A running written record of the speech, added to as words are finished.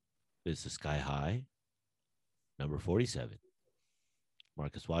This is Sky High, number 47.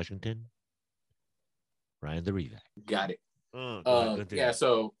 Marcus Washington, Ryan the Revac. Got it. Go ahead, Yeah,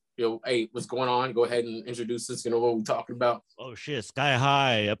 so, hey, what's going on? Go ahead and introduce us. You know what we're talking about? Oh, shit. Sky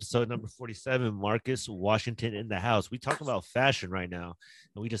High, episode number 47. Marcus Washington in the house. We talking about fashion right now.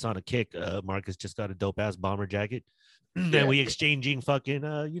 And we just on a kick. Marcus just got a dope-ass bomber jacket. Then we exchanging fucking,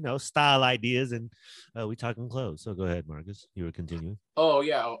 style ideas. And we talking clothes. So go ahead, Marcus. You were continuing. Oh,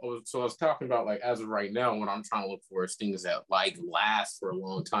 yeah. So I was talking about, like, as of right now, what I'm trying to look for is things that, like, last for a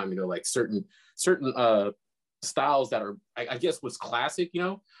long time. Like certain styles that are, I guess, was classic,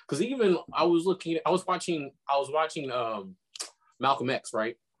 because even I was watching Malcolm X,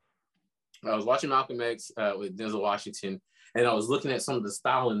 right? I was watching Malcolm X with Denzel Washington, and I was looking at some of the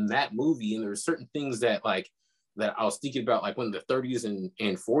style in that movie, and there were certain things that that I was thinking about, like when the 30s and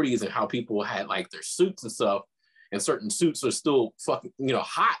 40s, and how people had like their suits and stuff, and certain suits are still fucking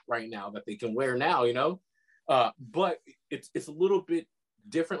hot right now that they can wear now, but it's a little bit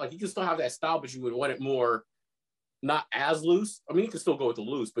different. Like you can still have that style, but you would want it more not as loose. I mean, you can still go with the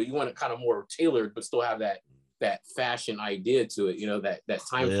loose, but you want it kind of more tailored, but still have that fashion idea to it, that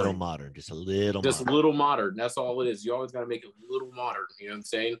time frame. Just a little modern. That's all it is. You always got to make it a little modern, you know what I'm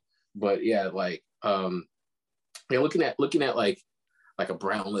saying? But yeah, like looking at like a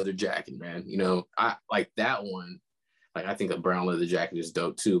brown leather jacket, man, I like that one. Like I think a brown leather jacket is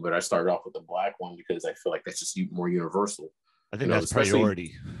dope too, but I started off with the black one because I feel like that's just more universal. I think that's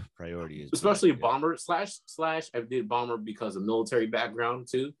priority. Priority is especially black, bomber slash. I did bomber because of military background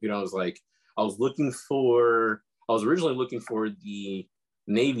too. I was originally looking for the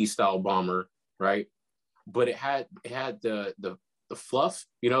Navy style bomber, right? But it had the fluff,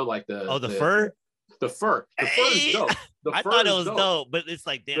 like the fur. The fur. The fur is dope. I thought it was dope, but it's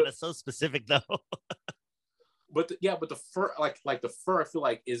like, damn, that's so specific though. But the fur, like the fur, I feel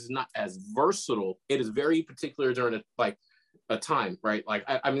like is not as versatile. It is very particular during a time, right? Like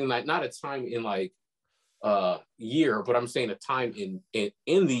I mean, like not a time in like year, but I'm saying a time in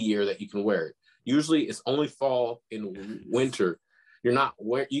the year that you can wear it. Usually, it's only fall and winter. You're not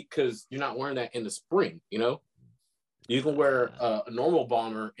because you're not wearing that in the spring. You can wear a normal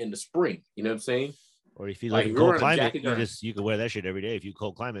bomber in the spring. You know what I'm saying? Or if you live in cold climate, you can wear that shit every day. If you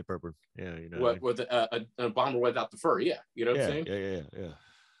cold climate purple, yeah, with a bomber without the fur, yeah, you know what I'm saying? Yeah.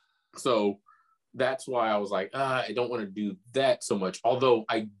 So that's why I was like, I don't want to do that so much. Although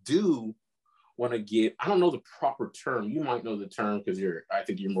I do want to get, I don't know the proper term. You might know the term because I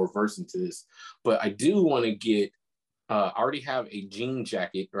think you're more versed into this. But I do want to get. I already have a jean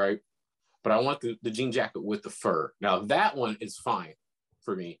jacket, right? But I want the jean jacket with the fur. Now that one is fine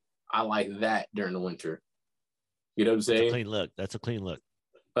for me. I like that during the winter. You know what I'm saying? That's a clean look.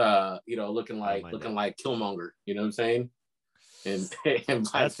 Looking like Killmonger. You know what I'm saying? And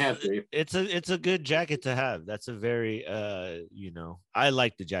Black Panther. It's a good jacket to have. That's a very I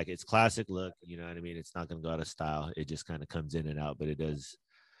like the jacket. It's classic look. You know what I mean? It's not gonna go out of style. It just kind of comes in and out, but it does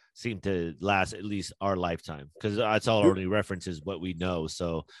seem to last at least our lifetime because that's all only references what we know.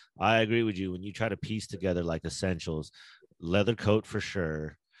 So I agree with you when you try to piece together like essentials, leather coat for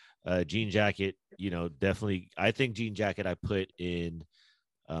sure. Jean jacket, definitely. I think jean jacket I put in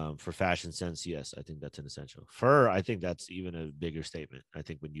for fashion sense. Yes, I think that's an essential. Fur, I think that's even a bigger statement. I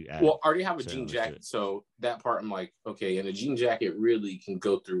think when you add. Well, I already have a jean jacket, so that part I'm like, okay, and a jean jacket really can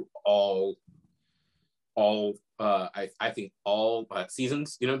go through all. I think all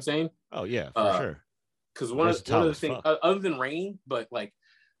seasons. You know what I'm saying? Oh yeah, for sure. Because one of the things, other than rain, but like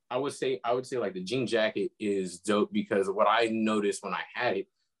I would say like the jean jacket is dope because what I noticed when I had it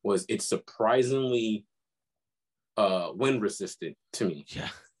was it's surprisingly wind resistant to me. Yeah.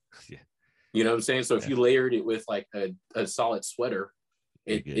 You know what I'm saying? So if you layered it with like a solid sweater,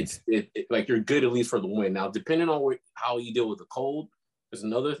 it's like you're good at least for the wind. Now, depending on how you deal with the cold is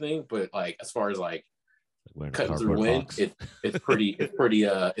another thing, but like as far as like cutting through wind, it's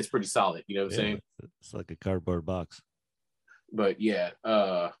pretty solid. You know what I'm saying? It's like a cardboard box. But yeah,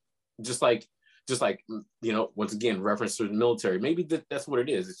 just like once again, reference to the military. Maybe that's what it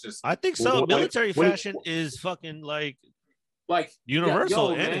is. It's just I think so. Military fashion is fucking like universal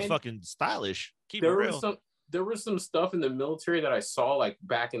and it's fucking stylish. Keep it real. There was some stuff in the military that I saw like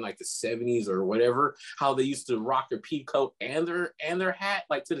back in like the 70s or whatever, how they used to rock their pea coat and their hat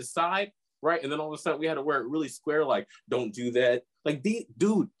like to the side, right? And then all of a sudden we had to wear it really square. Like, don't do that. Like these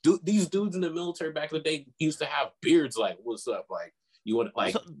dudes in the military back in the day used to have beards. Like, what's up? Like, you want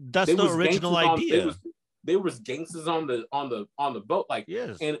like that's the original idea. There was gangsters on the boat, like,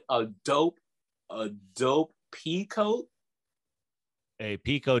 yes. And a dope pea coat. A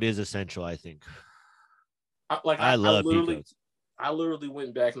pea coat is essential, I think. I love pea coats. I literally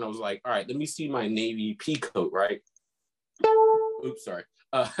went back and I was like, all right, let me see my Navy pea coat, right? Oops, sorry.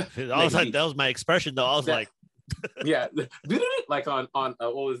 I was like, that was my expression though. I was like, yeah, like on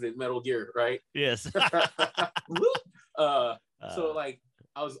what was it, Metal Gear, right? yes. So like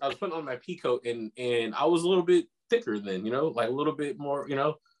I was putting on my pea coat and I was a little bit thicker than, you know, like a little bit more, you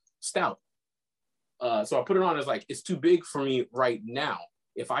know, stout. So I put it on as like, it's too big for me right now.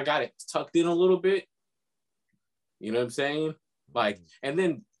 If I got it tucked in a little bit, you know what I'm saying? Like, and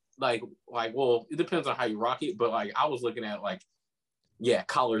then like, well, it depends on how you rock it, but like I was looking at like, yeah,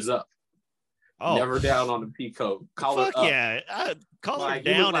 collars up. Oh, never down on the pea coat. Collar fuck up. Yeah. Collar like,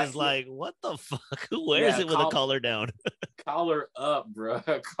 down is like, what the fuck? Who wears it with a collar down? Collar up, bro.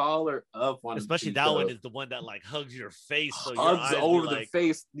 Collar up on especially that one is the one that like hugs your face. So hugs over the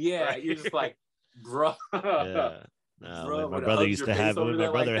face. Yeah, right? You're just like, bro. Yeah. No, bro, my brother used to have when my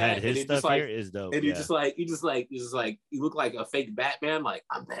brother like had his stuff here is dope. And you just like you look like a fake Batman. Like,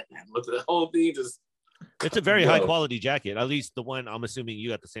 I'm Batman. Look at the whole thing. Just it's a very high quality jacket. At least the one I'm assuming you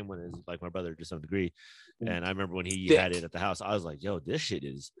got the same one as like my brother to some degree. And I remember when he had it at the house, I was like, yo, this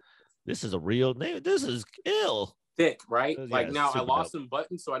is a real name. This is ill. Thick, right? Like now I lost some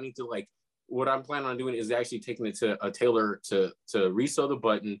buttons, so I need to like what I'm planning on doing is actually taking it to a tailor to resew the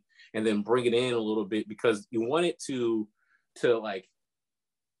button and then bring it in a little bit because you want it to like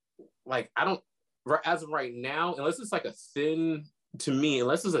I don't as of right now, unless it's like a thin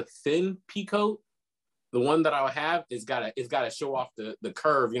unless it's a thin pea coat, the one that I'll have is gotta show off the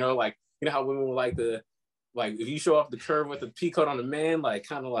curve, you know, like you know how women would like the like if you show off the curve with the pea coat on the man, like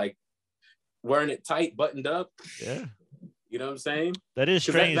kind of like wearing it tight, buttoned up. Yeah. You know what I'm saying? That is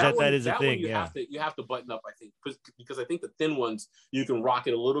strange that is a thing. You have to button up, I think, because I think the thin ones you can rock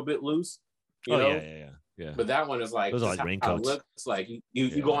it a little bit loose. You know? Yeah. But that one is like those are like raincoats. It's like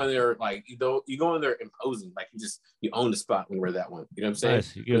you go in there like you go in there imposing, like you own the spot when you wear that one. You know what I'm saying?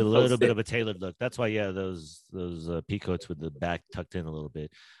 Nice. You get a little bit of a tailored look. That's why those pea coats with the back tucked in a little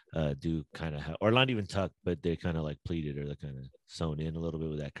bit do kind of or not even tucked, but they're kind of like pleated or they're kind of sewn in a little bit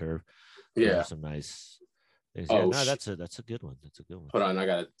with that curve. Yeah, some nice things. Oh, no, that's a good one. That's a good one. Hold on, I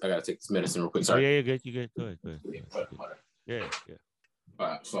gotta take this medicine real quick. Sorry. Oh, yeah, you're good. You good? Go ahead. Yeah. All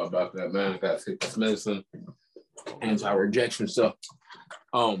right, sorry about that, man. I gotta take this medicine. Anti-rejection stuff.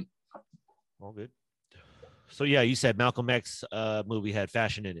 All good. So yeah, you said Malcolm X movie had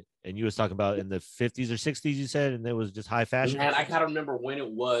fashion in it, and you was talking about in the 50s or 60s. You said, and there was just high fashion. Man, I gotta remember when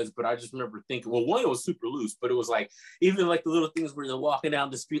it was, but I just remember thinking, well, one, it was super loose, but it was like even like the little things where you're walking down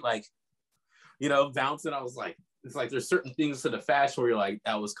the street, like you know, bouncing. I was like, it's like there's certain things to the fashion where you're like,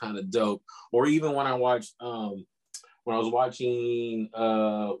 that was kind of dope. Or even when I watched, when I was watching,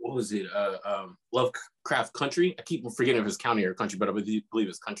 what was it? Lovecraft Country. I keep forgetting if it's county or country, but I believe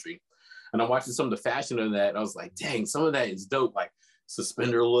it's country. And I'm watching some of the fashion of that. I was like, dang, some of that is dope. Like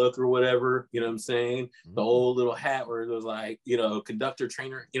suspender look or whatever, you know what I'm saying? Mm-hmm. The old little hat where it was like, you know, conductor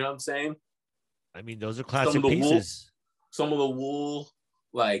trainer, you know what I'm saying? I mean, those are classic pieces. Some of the wool,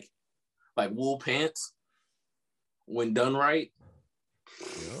 like wool pants when done right.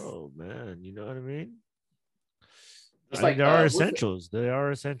 Oh man, you know what I mean? It's like there are essentials. There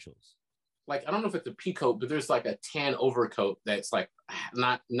are essentials. Like I don't know if it's a pea coat, but there's like a tan overcoat that's like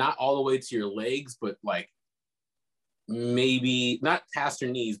not all the way to your legs, but like maybe not past your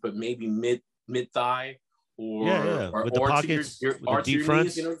knees, but maybe mid thigh or with the pockets, with the deep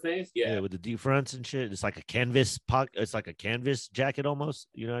fronts. Knees, you know what I'm saying? Yeah, with the deep fronts and shit. It's like a canvas pocket. It's like a canvas jacket almost.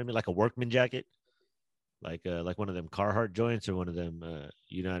 You know what I mean? Like a workman jacket, like one of them Carhartt joints or one of them.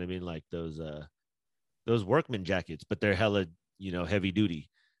 You know what I mean? Like those workman jackets, but they're hella heavy duty.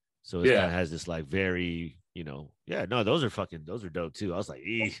 So it kind of has this like very those are dope too. I was like,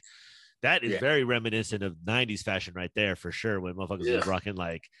 that is very reminiscent of 90s fashion right there for sure. When motherfuckers was rocking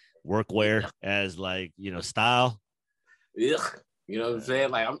like workwear as like style. Yeah, you know what I'm saying?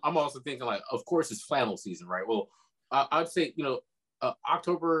 Like I'm also thinking like, of course it's flannel season, right? Well, I'd say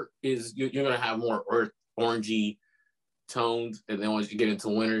October is you're gonna have more orangey tones, and then once you get into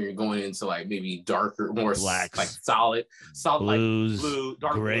winter, you're going into like maybe darker, more blacks, like solid blues, like blue,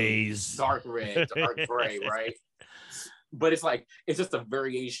 dark grays, blue, dark red, dark gray, right? But it's like it's just a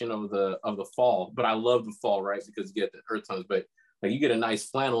variation of the fall. But I love the fall, right? Because you get the earth tones, but like you get a nice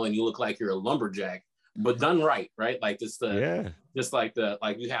flannel and you look like you're a lumberjack, but done right? Like just like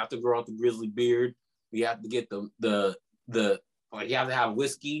you have to grow out the grizzly beard. You have to get the like you have to have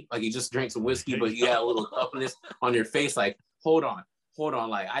whiskey, like you just drank some whiskey, but you had a little toughness on your face. Like, hold on.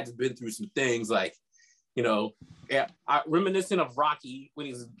 Like I just been through some things, like, reminiscent of Rocky when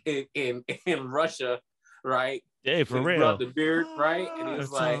he's in Russia, right? Hey, for when he grew out real. the beard, right? And he was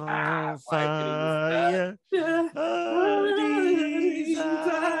It's like, on like, and he was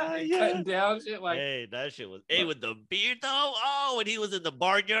fire. cutting Desire. down shit, like, Hey, that shit was. Hey, with the beard though. Oh, when he was in the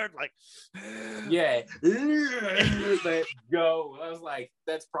barnyard, like, yeah, let go. I was like,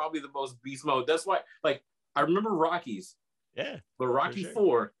 that's probably the most beast mode. That's why, like, I remember Rockies, yeah, but Rocky sure.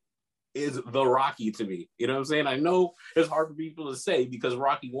 4 is the Rocky to me. You know what I'm saying? I know it's hard for people to say because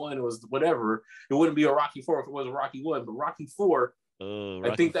Rocky 1 was whatever. It wouldn't be a Rocky 4 if it was a Rocky 1, but Rocky 4, I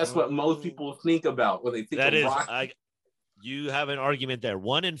Rocky think that's 4. what most people think about when they think That of is, Rocky. you have an argument there.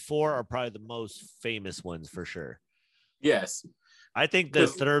 1 and 4 are probably the most famous ones for sure. Yes. I think the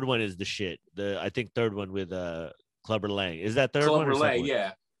third one is the shit. I think third one with Clubber Lang. Is that third one or Lang,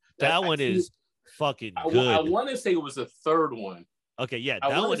 yeah. That one is fucking good. I want to say it was the third one. Okay, yeah,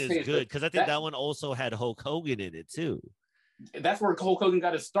 that one is good because I think that one also had Hulk Hogan in it too. That's where Hulk Hogan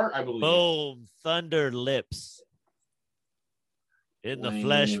got his start, I believe. Boom, Thunder Lips. In the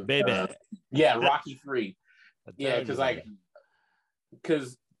flesh, baby. Yeah, Rocky 3. Yeah,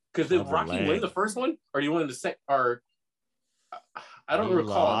 because did Rocky win the first one, or did he win the second? Or I don't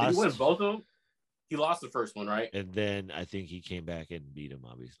recall. Did he win both of them? He lost the first one, right? And then I think he came back and beat him,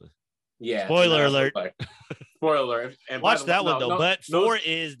 obviously. Yeah. Spoiler alert. Spoiler alert. And watch that one though. But 4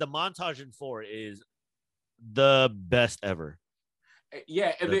 is the montage in 4 is the best ever.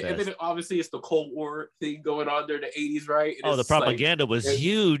 Yeah, and then obviously it's the Cold War thing going on there in the 80s, right? And the propaganda was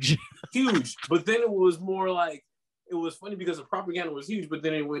huge. Huge. But then it was more like, it was funny because the propaganda was huge, but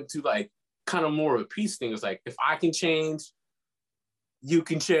then it went to like kind of more of a peace thing. It's like, if I can change, you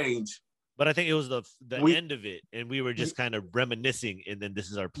can change. But I think it was the end of it, and we were just kind of reminiscing, and then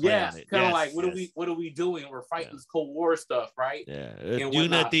this is our plan. Yeah, kind of like, what are we doing? We're fighting this Cold War stuff, right? Yeah,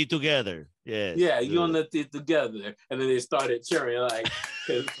 unity together. Yes. Yeah, unity together. And then they started cheering, like,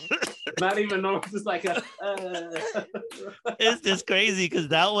 not even know, just like It's just crazy because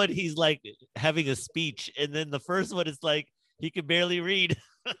that one he's like having a speech, and then the first one is like he can barely read.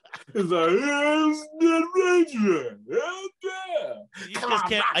 It's like, you just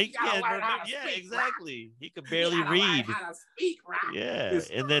can't. Yeah, exactly. He could barely read. How to speak, right? Yeah,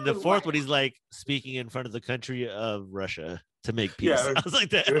 and then the fourth one, he's like speaking in front of the country of Russia to make peace. Yeah, I was like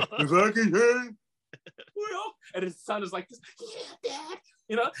that. And his son is like this. Yeah, Dad.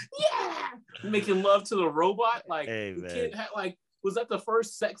 You know, yeah, making love to the robot. Like the kid had like. Was that the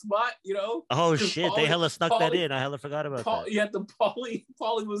first sex bot, you know? Oh shit, they hella snuck that in. I hella forgot about that. Yeah, Paulie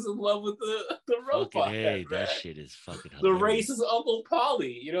was in love with the robot. Hey, that shit is fucking hilarious. The racist Uncle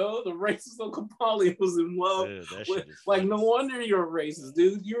Paulie, you know? The racist Uncle Paulie was in love with, like, no wonder you're racist,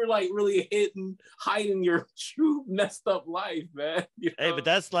 dude. You're like really hiding your true messed up life, man. You know? Hey, but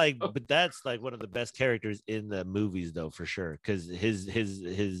that's like one of the best characters in the movies though, for sure. Cause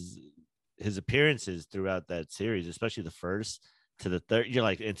his appearances throughout that series, especially the first to the third, you're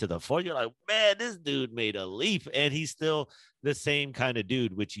like into the fourth, you're like, man, this dude made a leap, and he's still the same kind of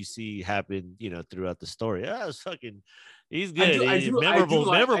dude, which you see happen, you know, throughout the story. Yeah, it's fucking, he's good.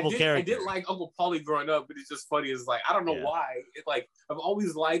 Memorable character. I did like Uncle Paulie growing up, but it's just funny. It's like, I don't know why. It, like, I've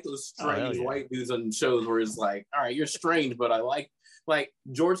always liked those strange white dudes on shows where it's like, all right, you're strange, but I like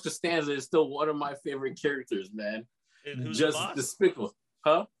George Costanza is still one of my favorite characters, man. Just despicable,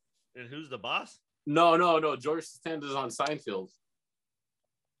 huh? And who's the boss? No. George Costanza's on Seinfeld.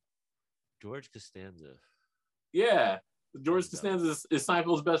 George Costanza. Yeah, George Costanza is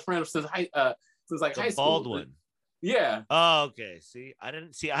Seinfeld's best friend since high school. Baldwin. Yeah. Oh, okay.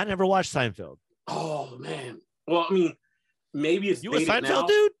 I never watched Seinfeld. Oh man. Well, I mean, maybe it's you a Seinfeld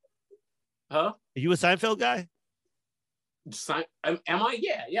dude? Huh? Are you a Seinfeld guy? Am I?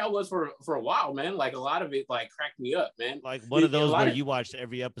 Yeah, I was for a while, man. Like a lot of it, like cracked me up, man. Like one of those where you watched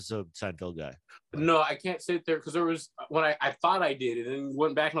every episode, Seinfeld guy. No, I can't sit there because there was when I thought I did, and then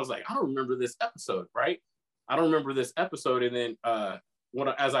went back and I was like, I don't remember this episode, right? I don't remember this episode, and then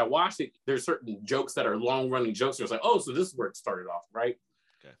as I watched it, there's certain jokes that are long running jokes. It was like, oh, so this is where it started off, right?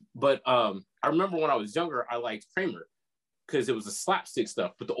 Okay. But I remember when I was younger, I liked Kramer because it was the slapstick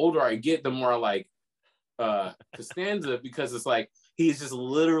stuff. But the older I get, the more I like Costanza, because it's like he's just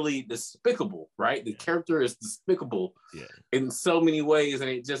literally despicable, right? The character is despicable in so many ways, and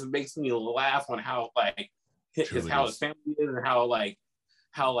it just makes me laugh on how like his family is, and how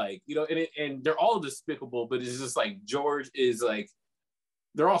you know, and they're all despicable, but it's just like George is like,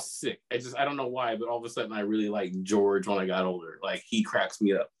 they're all sick. I don't know why, but all of a sudden I really like George when I got older. Like he cracks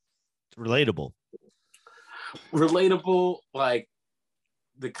me up. Relatable, like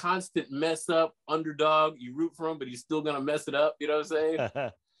the constant mess up underdog, you root for him, but he's still gonna mess it up. You know what I'm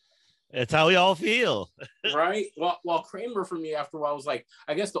saying? It's how we all feel. Right? While Kramer for me after a while was like,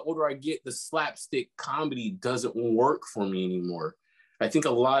 I guess the older I get, the slapstick comedy doesn't work for me anymore. I think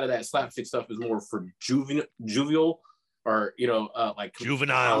a lot of that slapstick stuff is more for juvenile or like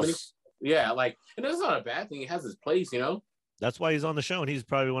Juveniles. comedy. Yeah, like, and that's not a bad thing. It has its place, That's why he's on the show, and he's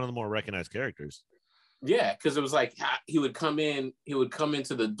probably one of the more recognized characters. Yeah, because it was like he would come into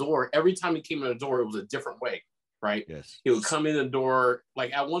the door. Every time he came in the door, it was a different way, right? Yes. He would come in the door,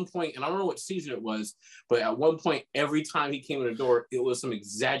 like at one point, and I don't know what season it was, but at one point, every time he came in the door, it was some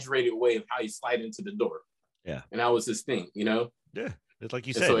exaggerated way of how he slid into the door. Yeah. And that was his thing, Yeah. It's like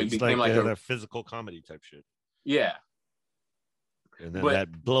you said, so it it's became like a physical comedy type shit. Yeah. And then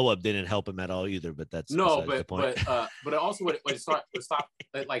that blow up didn't help him at all either, but that's no, the point. but also when it stopped,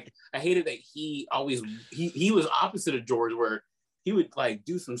 like I hated that he was opposite of George, where he would like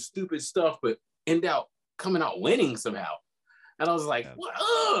do some stupid stuff, but end out coming out winning somehow. And I was like, what?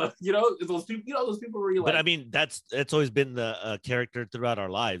 Those people where you like. But I mean, that's always been the character throughout our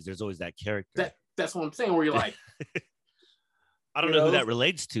lives. There's always that character. That's what I'm saying. Where you're like, I don't know who that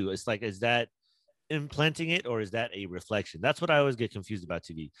relates to. It's like, is that implanting it or is that a reflection? That's what I always get confused about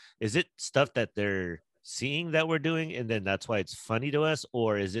TV. Is it stuff that they're seeing that we're doing and then that's why it's funny to us,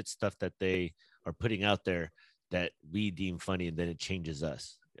 or is it stuff that they are putting out there that we deem funny and then it changes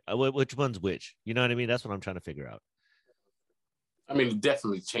us? Which one's which? You know what I mean? That's what I'm trying to figure out. I mean, it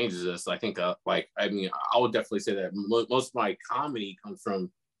definitely changes us. I think I would definitely say that most of my comedy comes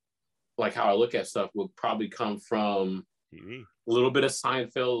from, like, how I look at stuff would probably come from TV. A little bit of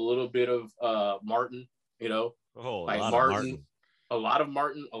Seinfeld, a little bit of Martin, a lot of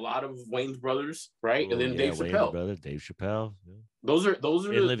Martin, a lot of Wayne's Brothers, right? And then Dave Chappelle. Dave Chappelle. Yeah. Those are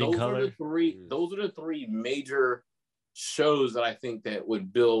the three major shows that I think that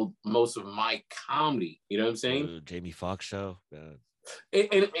would build most of my comedy. You know what I'm saying? Jamie Foxx show.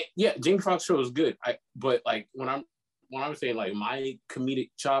 And Jamie Foxx show is good. But like when I'm saying like my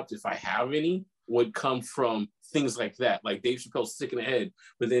comedic chops, if I have any, would come from things like that, like Dave Chappelle's sick in the head,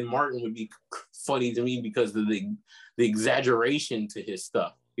 but then Martin would be funny to me because of the exaggeration to his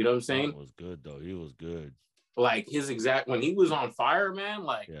stuff. You know what I'm saying? He was good though. He was good. Like when he was on fire, man.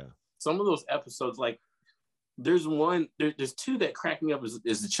 Like some of those episodes, like there's two that crack me up.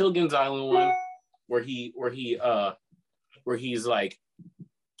 Is the Chilligans Island one where he's like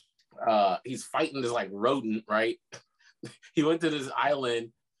he's fighting this like rodent, right? He went to this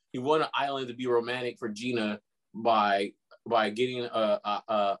island. He won an island to be romantic for Gina by getting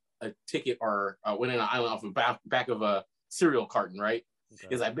a ticket or winning an island off the back of a cereal carton, right? Okay.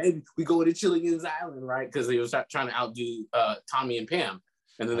 He's like, baby, we go to Chilligan's Island, right? Because he was trying to outdo Tommy and Pam.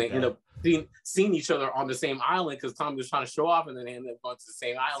 And then they end up seeing each other on the same island because Tommy was trying to show off, and then they end up going to the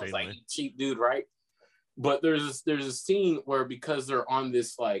same island. It's like, you cheap dude, right? But there's a scene where because they're on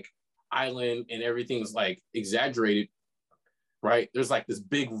this like island and everything's like exaggerated, right? There's like this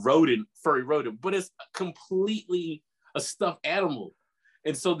big furry rodent, but it's completely a stuffed animal.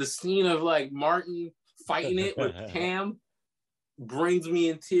 And so the scene of like Martin fighting it with Pam brings me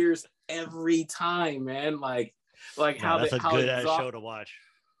in tears every time, man. Like how that's a good show to watch.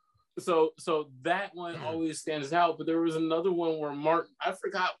 So that one always stands out. But there was another one where Martin, I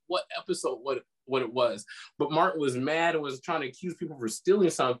forgot what episode what it was, but Martin was mad and was trying to accuse people for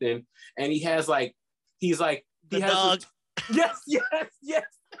stealing something, and he has dog. Yes.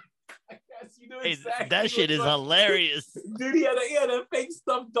 You know exactly that shit is hilarious. Dude, he had a fake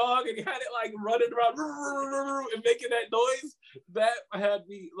stuffed dog and he had it like running around and making that noise. That had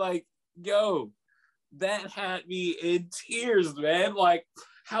me like, that had me in tears, man. Like,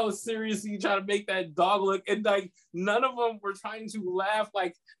 how serious you trying to make that dog look? And like, none of them were trying to laugh.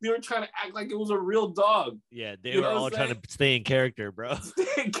 Like, they were trying to act like it was a real dog. Yeah, they were all trying to stay in character, bro.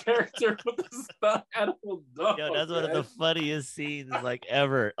 Stay in character with the stuffed animal dog. Yo, that's one of the funniest scenes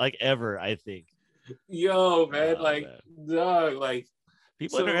ever, I think. Yo, man, dog, like.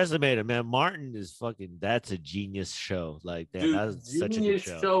 People underestimate it, man. Martin is that's a genius show. Like, that's such a good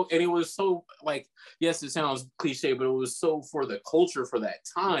show. And it was so, like, yes, it sounds cliche, but it was so for the culture for that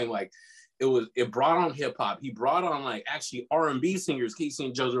time. Like, it brought on hip hop. He brought on like actually R&B singers, Casey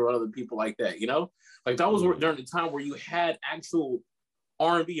and JoJo, and other people like that. You know, like that was during the time where you had actual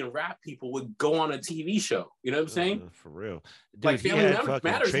R&B and rap people would go on a TV show. You know what I'm saying? For real, dude. Like Family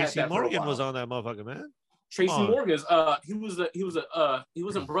Matters. Tracy Morgan was on that motherfucker, man. Tracy Morgan's he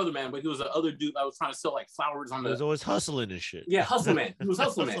wasn't Brother Man, but he was the other dude that was trying to sell like flowers on the. He was always hustling and shit. Yeah, Hustle Man. He was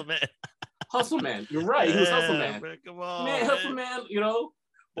Hustle Man. Hustle Man. You're right. He was Hustle Man. Man, come on, man, Hustle Man. You know,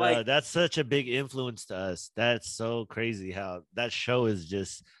 like that's such a big influence to us. That's so crazy how that show is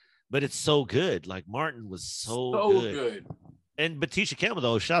just, but it's so good. Like Martin was so good. And Batisha Campbell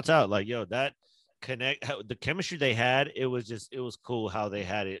though, shouts out like yo that the chemistry they had. It was cool how they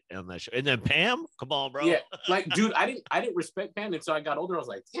had it on that show. And then Pam, come on, bro. Yeah, like dude, I didn't respect Pam until I got older. I was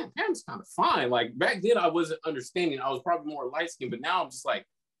like, damn, Pam's kind of fine. Like back then, I wasn't understanding. I was probably more light skinned, but now I'm just like,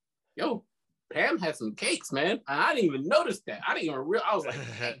 yo, Pam had some cakes, man. And I didn't even notice that. I didn't even realize. I was like,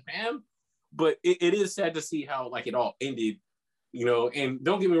 hey, Pam. But it is sad to see how like it all ended, you know. And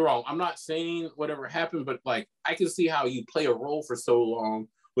don't get me wrong, I'm not saying whatever happened, but like I can see how you play a role for so long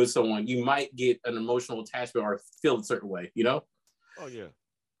with someone, you might get an emotional attachment or feel a certain way, you know. Oh yeah.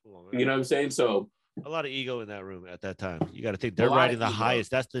 You know what I'm saying? So a lot of ego in that room at that time. You got to think they're writing the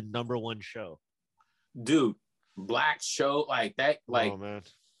highest. That's the number one show. Dude, black show like that. Like, oh, man.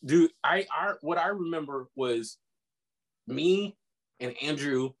 Dude, what I remember was me and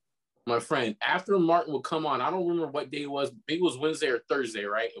Andrew, my friend, after Martin would come on, I don't remember what day it was. Maybe it was Wednesday or Thursday,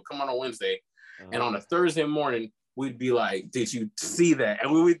 right? It would come on Wednesday. And on a Thursday morning, we'd be like, did you see that?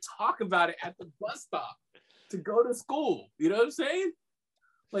 And we would talk about it at the bus stop to go to school. You know what I'm saying?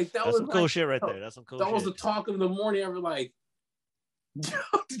 Like that's some cool shit right there. That's some cool shit. That was the talk of the morning. I was like,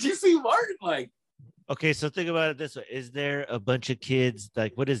 did you see Martin? Like, okay, so think about it this way. Is there a bunch of kids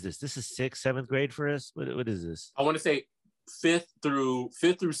like what is this? This is 6th, 7th grade for us? What is this? I want to say fifth through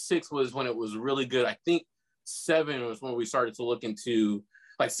 6 was when it was really good. I think 7 was when we started to look into,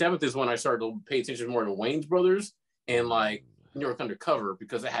 like 7th is when I started to pay attention more to Wayans Brothers and like New York Undercover,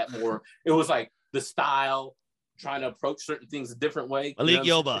 because it had more, it was like the style, trying to approach certain things a different way. Malik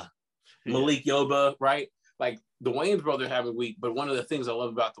Yoba. Malik Yoba, right? Like the Wayans Brothers have a week, but one of the things I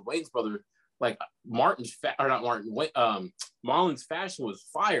love about the Wayans Brothers, like Marlin's fashion was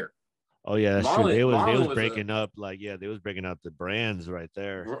fire. Oh yeah, that's true. They was breaking up, like they was breaking up the brands right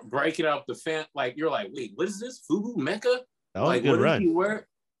there. Breaking up the fan, like you're like, wait, what is this? Fubu Mecca? That was like, a good run. Did he wear?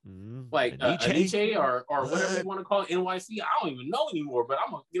 Mm-hmm. Like Aniche or whatever you want to call it, NYC. I don't even know anymore, but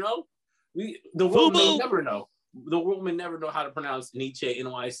the world may never know. The world may never know how to pronounce Nietzsche,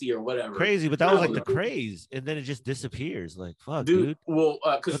 NYC, or whatever. Crazy, but that was like the craze, and then it just disappears. Like, fuck, dude. Well,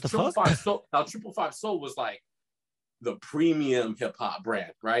 because Triple Five Soul was like the premium hip hop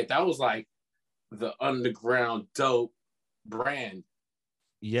brand, right? That was like the underground dope brand.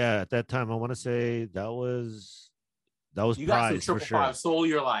 Yeah, at that time, I want to say that was you got some Triple Five Soul.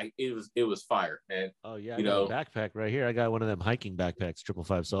 You're like, it was fire, man. Oh yeah, I got a backpack right here. I got one of them hiking backpacks, Triple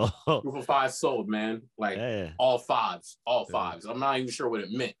Five Soul. Triple Five Soul, man. Like all fives. I'm not even sure what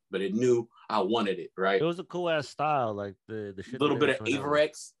it meant, but it knew I wanted it. Right. It was a cool ass style, like the shit. Little bit of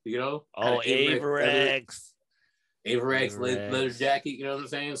Averex, you know. Oh, Averex leather jacket. You know what I'm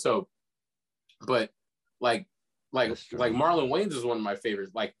saying? So, but like Marlon Wayans is one of my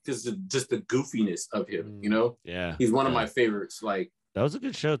favorites, like because just the goofiness of him, you know. Yeah, he's one of my favorites. Like that was a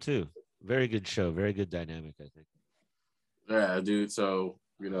good show too. Very good show. Very good dynamic, I think. Yeah, dude. So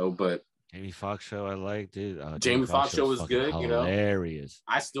but Jamie Foxx show I liked, dude. Jamie Foxx show was good. Hilarious.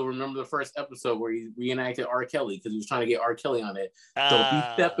 I still remember the first episode where he reenacted R. Kelly because he was trying to get R. Kelly on it. Don't be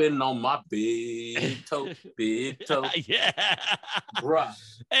stepping on my big toe, big toe. Yeah, bruh.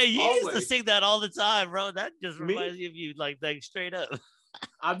 Hey, you used to sing that all the time, bro. That just reminds me of you, like straight up.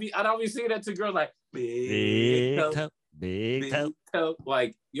 I'd always sing that to girls like big toe, big toe.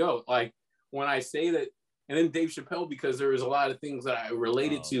 Like like when I say that. And then Dave Chappelle, because there was a lot of things that I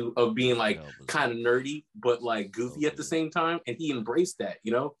related to of being like kind of nerdy, but like goofy at the same time. And he embraced that,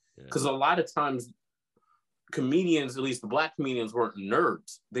 because a lot of times comedians, at least the black comedians, weren't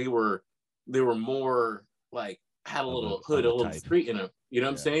nerds. They were more like had a little hood, a little street in them. You know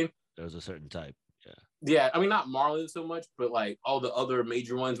what I'm saying? There was a certain type. Yeah. Yeah. I mean, not Marlon so much, but like all the other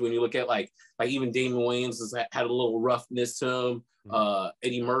major ones, when you look at like even Damon Wayans had a little roughness to him,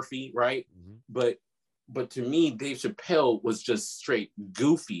 Eddie Murphy, right? Mm-hmm. But to me, Dave Chappelle was just straight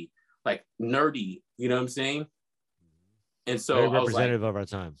goofy, like nerdy. You know what I'm saying? And so very representative of our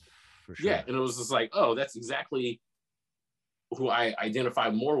time, for sure. Yeah, and it was just like, oh, that's exactly who I identify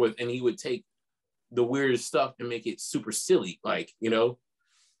more with. And he would take the weirdest stuff and make it super silly, like. And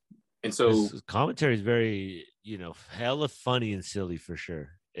so his commentary is very, hella funny and silly for sure.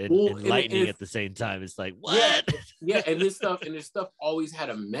 And enlightening at the same time. It's like, what? Yeah, and his stuff always had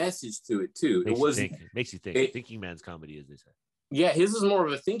a message to it too. Makes you think. Thinking man's comedy, as they say. Yeah, his is more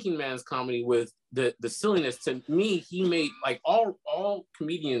of a thinking man's comedy with the silliness. To me, he made like all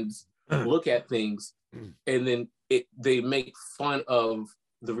comedians look at things and then they make fun of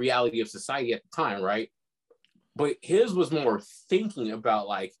the reality of society at the time, right? But his was more thinking about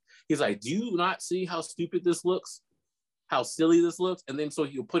like, he's like, do you not see how stupid this looks? How silly this looks, and then so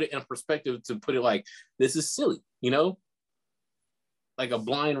he'll put it in perspective to put it like, this is silly, like a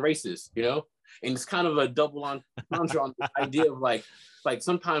blind racist, And it's kind of a double entendre on the idea of like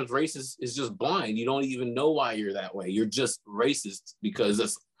sometimes racist is just blind. You don't even know why you're that way. You're just racist because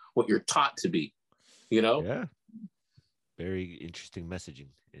that's what you're taught to be, you know? Yeah. Very interesting messaging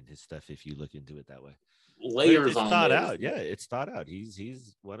in his stuff if you look into it that way. Layers it's on thought layers. out. Yeah, it's thought out.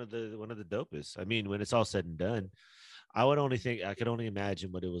 He's one of the dopest. I mean, when it's all said and done, I could only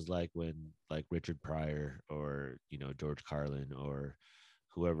imagine what it was like when like Richard Pryor or George Carlin or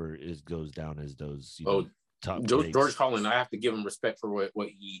whoever goes down as those top George Carlin. I have to give him respect for what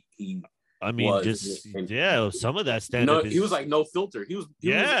he I mean, was. just some of that stand up. He was like no filter. He was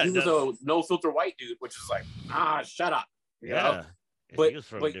a no filter white dude, which is like shut up. You know? But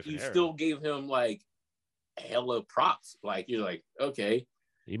you still gave him like hella props. Like you're like, okay,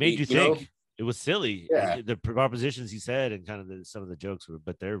 he made you think. It was silly. Yeah. The propositions he said and kind of some of the jokes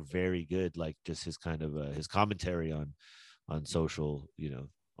but they're very good. Like just his kind of his commentary on social,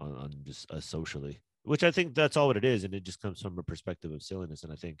 on just socially, which I think that's all what it is. And it just comes from a perspective of silliness.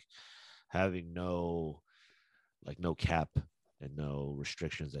 And I think having no cap and no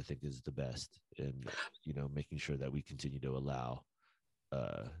restrictions, I think is the best. And, making sure that we continue to allow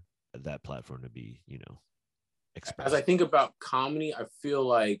that platform to be, expressed. As I think about comedy, I feel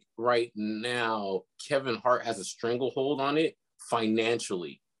like right now Kevin Hart has a stranglehold on it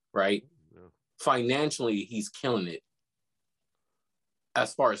financially, right? Yeah. Financially, he's killing it.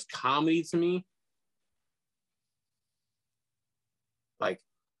 As far as comedy to me, like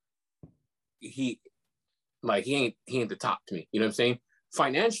he ain't the top to me. You know what I'm saying?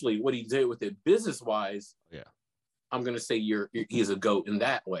 Financially, what he did with it business wise, yeah, I'm gonna say he's a GOAT in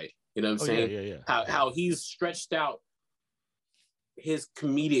that way. You know what I'm saying? Yeah. How he's stretched out his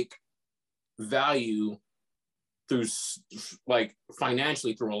comedic value through like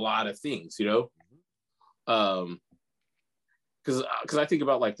financially through a lot of things, because I think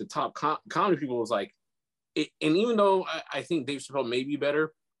about like the top comedy people was like, and even though I think Dave Chappelle may be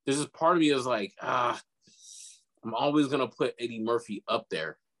better, there's this part of me is like, I'm always gonna put Eddie Murphy up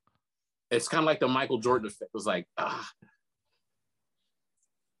there. It's kind of like the Michael Jordan effect. It was like,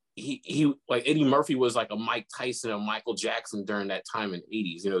 he like Eddie Murphy was like a Mike Tyson and Michael Jackson during that time in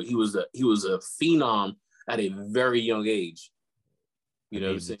the 80s. He was a phenom at a very young age.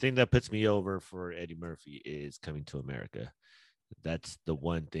 The thing that puts me over for Eddie Murphy is Coming to America. That's the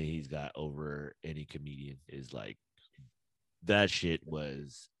one thing he's got over any comedian is like that shit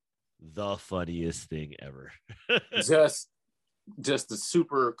was the funniest thing ever. just the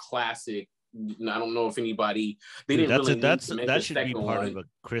super classic. I don't know if anybody that should be part of a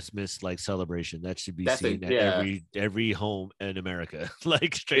Christmas like celebration. That should be seen at every home in America,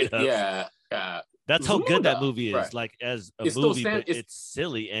 like straight up. Yeah. That's how good that movie is. Right. Like as a movie, but it's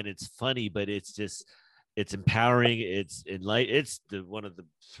silly and it's funny, but it's empowering. It's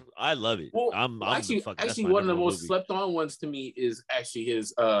I love it. Well, I'm actually one of the most slept on ones to me is actually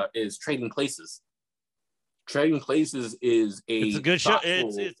his Trading Places. Trading Places is it's a good show.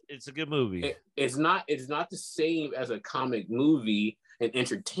 It's a good movie. It's not the same as a comic movie, an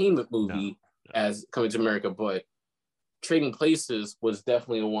entertainment movie as Coming to America, but Trading Places was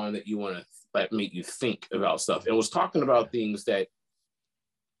definitely the one that you want to make you think about stuff. It was talking about things that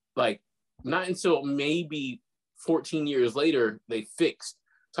like not until maybe 14 years later they fixed.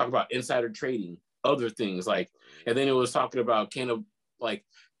 Talk about insider trading, other things like, and then it was talking about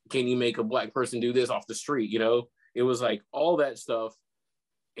can you make a black person do this off the street? It was like all that stuff,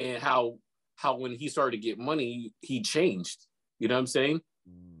 and how when he started to get money, he changed. You know what I'm saying?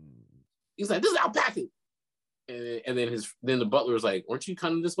 He's like, this is our package. And then the butler was like, weren't you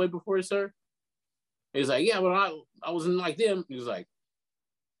coming this way before, sir? He's like, yeah, but I wasn't like them. He was like,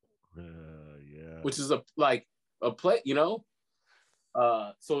 yeah, which is a play,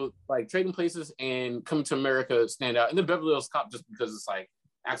 so like Trading Places and Coming to America stand out, and then Beverly Hills Cop just because it's like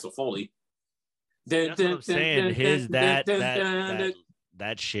Axel Foley. That's what I'm saying.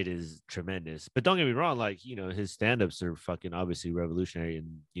 That shit is tremendous. But don't get me wrong, like his stand-ups are fucking obviously revolutionary,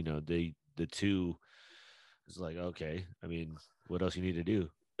 and the two is like, okay, I mean, what else you need to do?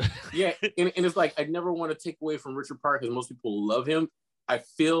 Yeah, and it's like I never want to take away from Richard Pryor because most people love him. I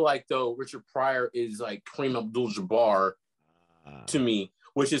feel like though Richard Pryor is like Kareem Abdul-Jabbar to me,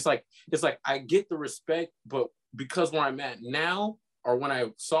 which is like it's like I get the respect, but because where I'm at now or when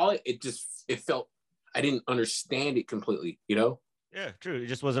I saw it, it felt I didn't understand it completely, Yeah, true. It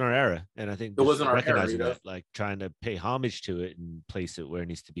just wasn't our era, and I think it wasn't our recognizing era, that, like trying to pay homage to it and place it where it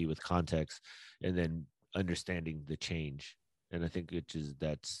needs to be with context, and then understanding the change. And I think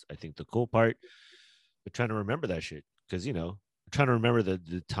that's I think the cool part, but trying to remember that shit because trying to remember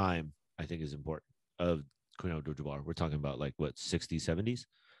the time I think is important of Kareem Abdul-Jabbar. We're talking about like what 60s, 70s.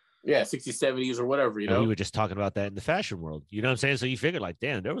 Yeah, 60s, 70s or whatever, you And we know? were just talking about that in the fashion world. You know what I'm saying? So you figure like,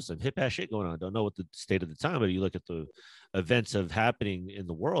 damn, there was some hip ass shit going on. Don't know what the state of the time, but you look at the events of happening in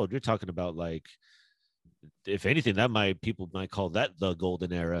the world, you're talking about like, if anything, that people might call that the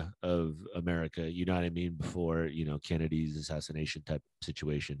golden era of America. You know what I mean? Before, Kennedy's assassination type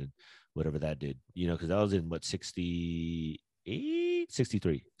situation and whatever that did, because that was in what, 68,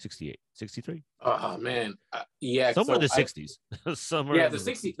 63, 68, 63. Oh man, yeah. Somewhere in So the 60s. Somewhere yeah, in the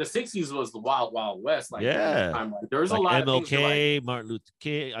 60s was the wild, wild west. Like during that Yeah. time, like there's a Like lot of things that like, MLK, Martin Luther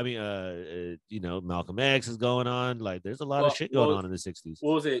King. I mean, Malcolm X is going on. Like, there's a lot of well, shit going well, on in the 60s.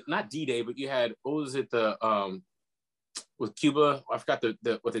 what was it? Not D-Day, but you had what was it? The with Cuba, I forgot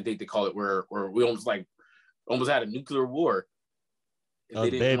what the date they call it, where we almost had a nuclear war. Oh,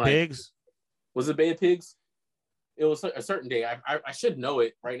 They the Bay didn't of like. Pigs? Was it Bay of Pigs? It was a certain day. I should know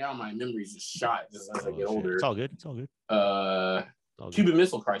it right now. My memory is just shot just as I get Shit. older. It's all good. It's all good. Cuban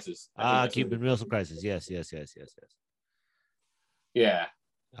Missile Crisis. Cuban Missile Crisis. Yes. Yeah.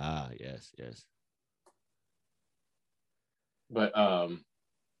 Yes. But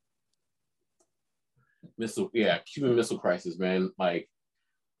Cuban Missile Crisis, man. Like,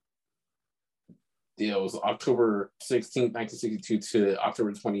 yeah, it was October 16th, 1962 to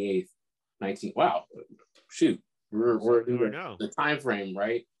October 28th, 19. Wow, shoot, we're in the time frame,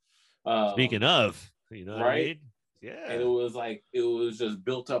 right? Speaking of, you know what I mean? Yeah. And it was just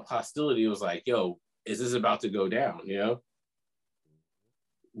built up hostility. It was like, yo, is this about to go down? You know,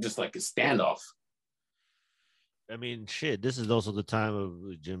 just like a standoff. I mean, shit, this is also the time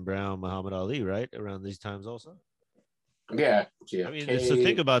of Jim Brown, Muhammad Ali, right? Around these times also. Yeah. I mean, so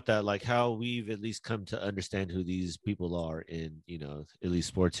think about that, like how we've at least come to understand who these people are in, at least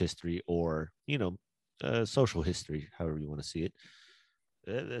sports history or, social history, however you want to see it.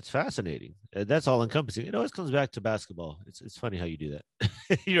 That's fascinating. That's all encompassing. It always comes back to basketball. It's funny how you do that.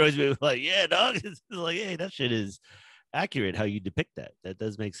 You're always like, yeah, dog. It's like, hey, that shit is accurate how you depict that. That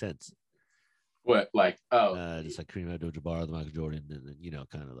does make sense. What, like, just like Kareem Abdul-Jabbar, the Michael Jordan, and then,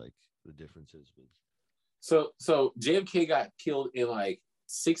 kind of like the differences. So JFK got killed in like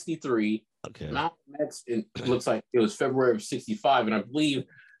 63. Okay. Malcolm X, it looks like it was February of 65, and I believe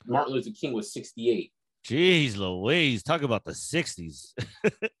Martin Luther King was 68. Jeez Louise, talk about the 60s.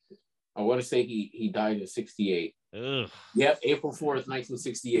 I want to say he died in 68. Ugh. Yep, April 4th,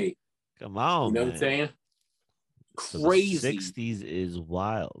 1968. Come on, you know man. what I'm saying? So Crazy. The 60s is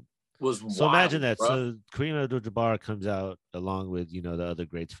wild. So imagine that. Bro. So Kareem Abdul-Jabbar comes out along with, the other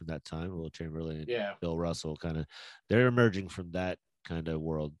greats from that time, Will Chamberlain, Bill Russell, kind of, they're emerging from that kind of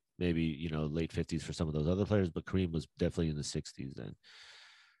world. Maybe, late 50s for some of those other players, but Kareem was definitely in the 60s then.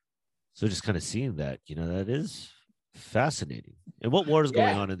 So just kind of seeing that, that is fascinating. And what war is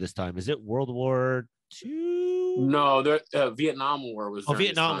going on at this time? Is it World War II? No, the Vietnam War was.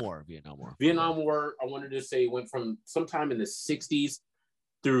 Vietnam War. Vietnam War, I wanted to say, went from sometime in the 60s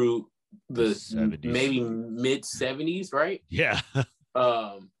through the 70s. Maybe mid 70s, right? Yeah.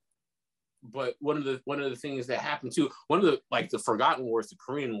 But one of the things that happened too, one of the forgotten wars, the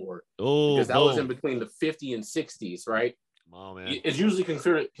Korean War, because that was in between the 50s and 60s, right? Come on, man. It's usually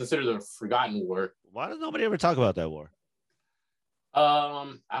considered a forgotten war. Why does nobody ever talk about that war?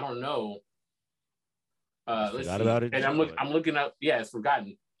 I don't know. Let's see. About it, and I'm looking up. Yeah, it's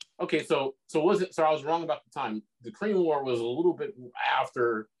forgotten. Okay, so I was wrong about the time. The Korean War was a little bit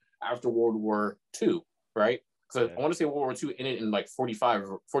after World War II, right? So I want to say World War II ended in like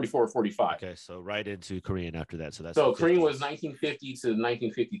 44 or 45. Okay, so right into Korean after that. So Korean was 1950 to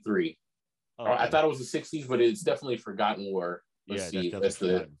 1953. Okay. I thought it was the 60s, but it's definitely a forgotten war. Let's see. That's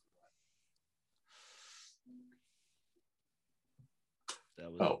forgotten.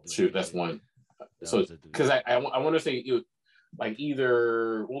 That's one. So because I want to say it, like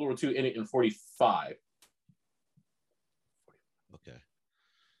either World War II ended in 45. Okay.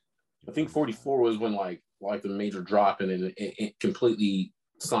 I think 44 was when like the major drop, and then it completely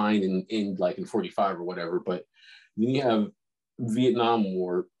signed in like in 45 or whatever. But then you have Vietnam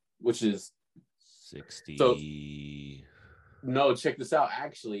War, which is 60. So, no, check this out.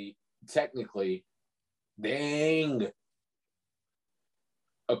 Actually, technically, dang.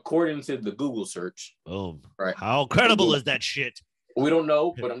 According to the Google search. Boom. Right. How credible is that shit? We don't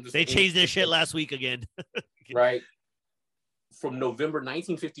know, but I'm just. They changed their shit last week again. Right. From November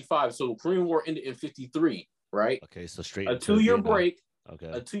 1955. So the Korean War ended in 53, right? Okay, so straight a 2-year break. Okay.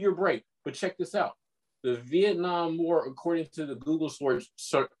 A 2-year break. But check this out. The Vietnam War, according to the Google search,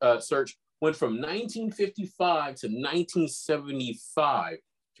 went from 1955 to 1975.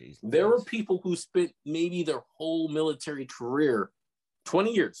 Jeez, there were people who spent maybe their whole military career,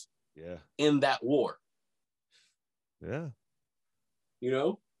 20 years, yeah, in that war. Yeah. You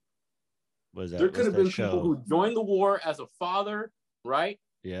know? Was There that? could What's have that been people show? who joined the war as a father, right?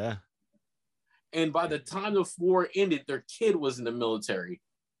 Yeah. And by the time the war ended, their kid was in the military.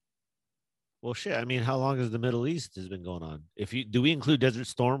 Well, shit. I mean, how long has the Middle East has been going on? If you do, we include Desert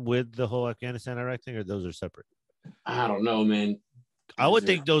Storm with the whole Afghanistan Iraq thing, or those are separate? I don't know, man. I would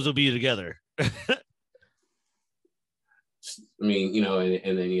think those will be together. I mean, you know,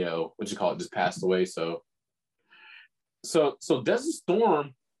 and then you know what you call it just passed away. So Desert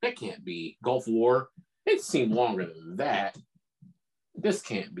Storm, that can't be. Gulf War, it seemed longer than that. This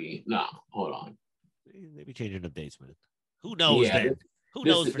can't be. No, hold on. Maybe changing the dates, man. Who knows? Yeah, then who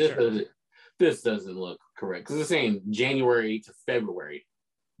knows for sure? This doesn't look correct because it's saying January to February.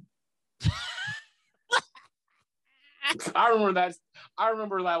 I remember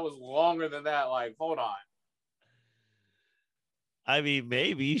that was longer than that. Like, hold on. I mean,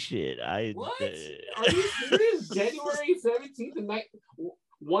 maybe shit. What? Are you serious? January 17th and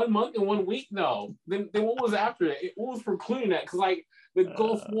 1 month and 1 week? No. Then what was after that? What was precluding that? Because like the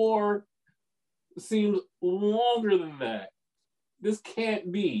Gulf War seems longer than that. This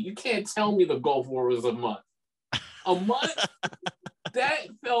can't be. You can't tell me the Gulf War was a month. A month? That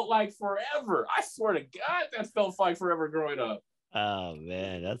felt like forever. I swear to God, that felt like forever growing up. Oh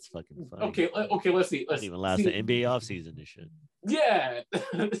man, that's fucking funny. Okay, let's see. Let's even last the NBA offseason and shit. Yeah.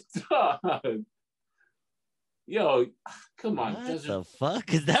 Yo, come on. What the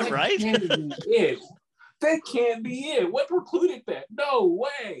fuck? Is that right? Can't be it. That can't be it. What precluded that? No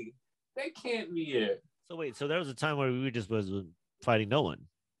way. That can't be it. So wait, so there was a time where we just was fighting no one.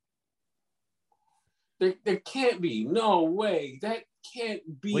 There can't be. No way. That can't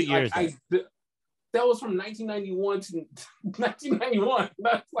be. What year is that? That was from 1991 to 1991.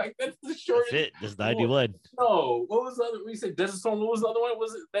 That's the shortest. That's it. That's 91. No. What was the other? We said Desert Storm. What was the other one?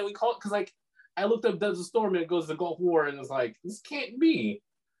 Was it that we called? Because like I looked up Desert Storm and it goes to Gulf War and it's like this can't be.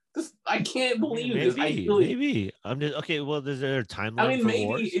 This I can't believe this. Maybe I'm just okay. Well, is there a timeline? I mean, for maybe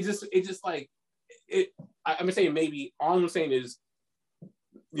wars? it just like it. I'm saying maybe. All I'm saying is,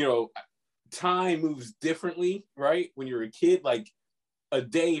 you know, time moves differently, right? When you're a kid, like a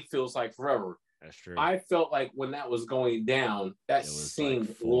day feels like forever. That's true. I felt like when that was going down, that seemed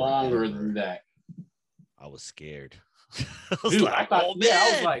like longer than that. I was scared. Dude, I thought,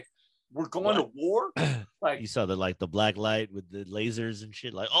 I was like, we're going to war? Like you saw the black light with the lasers and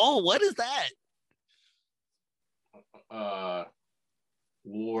shit. Like, oh, what is that?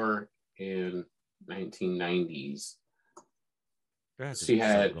 War in 1990s. So you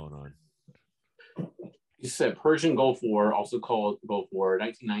had going on. You said Persian Gulf War, also called Gulf War,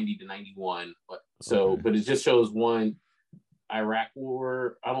 1990 to 91. But it just shows one Iraq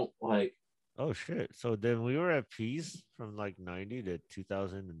War. I don't like. Oh shit! So then we were at peace from like 90 to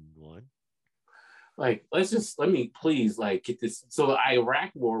 2001. Like, let me please get this. So the Iraq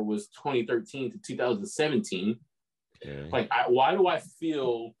War was 2013 to 2017. Okay. Like, why do I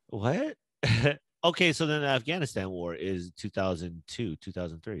feel what? Okay, so then the Afghanistan War is 2002,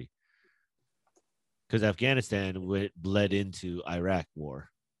 2003. Because Afghanistan bled into Iraq War.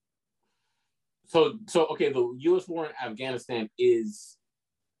 So okay, the U.S. war in Afghanistan is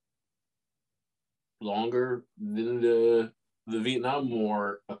longer than the Vietnam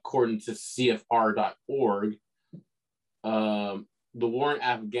War, according to CFR.org. The war in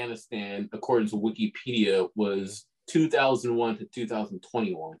Afghanistan, according to Wikipedia, was 2001 to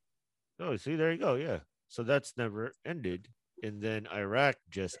 2021. Oh, see, there you go. Yeah. So that's never ended. And then Iraq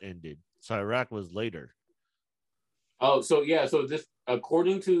just ended. So Iraq was later. Oh, so yeah. So this,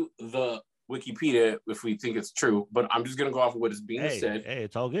 according to the Wikipedia, if we think it's true, but I'm just gonna go off of what is being said. Hey,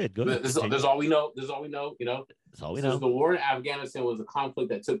 it's all good. Go ahead. This is all we know. This is all we know. You know. That's all we know. The war in Afghanistan was a conflict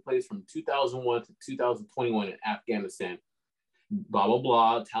that took place from 2001 to 2021 in Afghanistan. Blah blah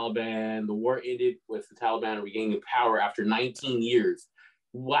blah. Taliban. The war ended with the Taliban regaining power after 19 years.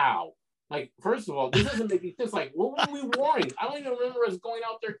 Wow. Like, first of all, this doesn't make any sense. Like, what were we warring? I don't even remember us going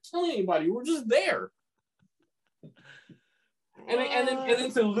out there killing anybody. We were just there. And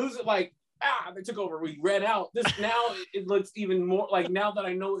then to lose it, like, they took over. We ran out. This now it looks even more like, now that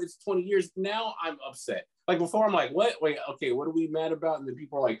I know it's 20 years, now I'm upset. Like before, I'm like, what? Wait, okay, what are we mad about? And then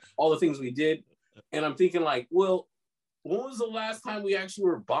people are like, all the things we did. And I'm thinking like, well, when was the last time we actually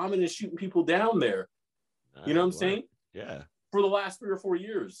were bombing and shooting people down there? You know what I'm saying? Yeah. For the last 3 or 4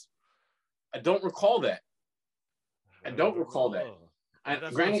 years. I don't recall that. It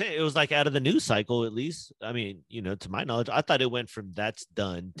was like out of the news cycle, at least. I mean, you know, to my knowledge, I thought it went from that's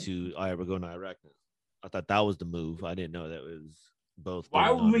done to, all right, we're going to Iraq now. I thought that was the move. I didn't know that was both. Why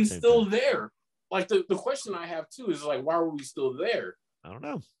were we still there? Like the question I have too is like, why were we still there? I don't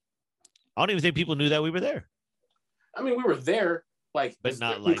know. I don't even think people knew that we were there. I mean, we were there, Like, but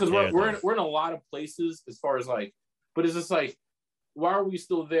not like because there though. we're in a lot of places as far as like, but it's just like, why are we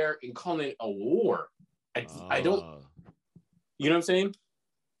still there and calling it a war? I don't, you know what I'm saying?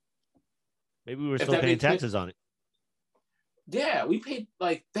 Maybe we were still paying taxes on it. Yeah, we paid,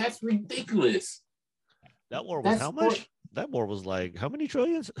 like, that's ridiculous. That war was how much? That war was like how many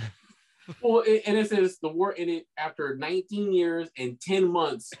trillions? Well, and it says the war ended after 19 years and 10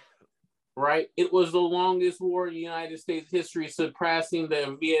 months, right? It was the longest war in United States history, surpassing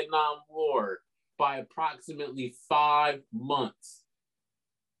the Vietnam War by approximately 5 months.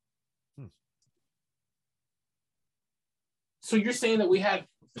 So you're saying that we had,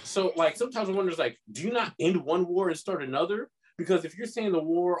 so like sometimes I wonder, like, do you not end one war and start another? Because if you're saying the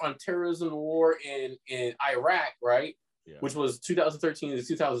war on terrorism, the war in Iraq, right, which was 2013 to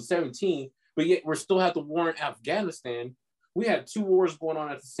 2017, but yet we're still at the war in Afghanistan. We had 2 wars going on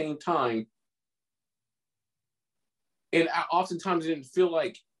at the same time. And oftentimes it didn't feel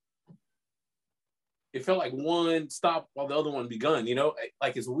like, it felt like one stopped while the other one begun, you know?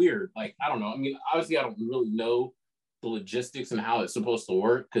 Like, it's weird. Like, I don't know. I mean, obviously I don't really know the logistics and how it's supposed to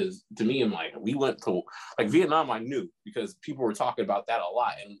work, because to me, I'm like, we went to, like, Vietnam, I knew because people were talking about that a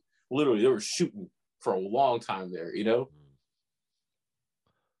lot, and literally they were shooting for a long time there, you know.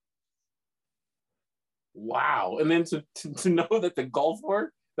 Wow. And then to know that the Gulf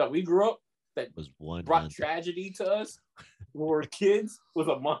War that we grew up, that was one brought month. tragedy to us when we were kids, was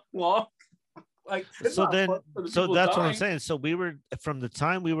a month long. Like, so that's dying. What I'm saying. So we were, from the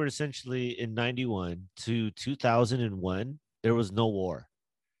time we were essentially in 91 to 2001, there was no war.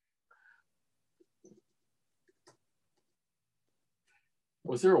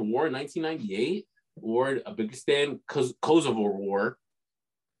 Was there a war in 1998? War in Uzbekistan, Kosovo War.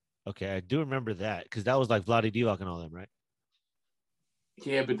 Okay, I do remember that, because that was like Vlade Divac and all them, right?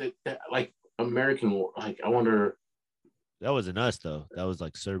 Yeah, but that, like, American war, like, I wonder. That wasn't us though. That was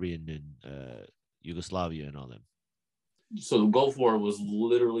like Serbian and Yugoslavia and all them. So the Gulf War was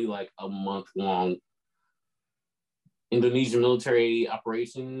literally like a month long Indonesian military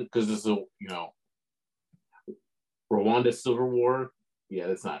operation, because this is a, you know, Rwanda Civil War. Yeah,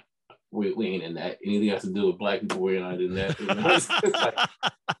 that's not. We ain't in that. Anything has to do with black people, we're not in that. It's like,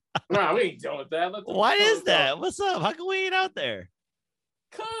 nah, we ain't dealing with that. Why is that? What's up? How come we ain't out there?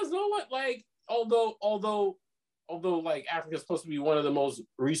 Cause no one, like, although like Africa's supposed to be one of the most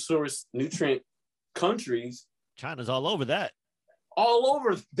resource nutrient countries, China's all over that. All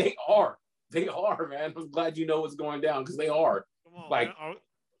over. They are, man. I'm glad you know what's going down, because they are. Come on, like, man.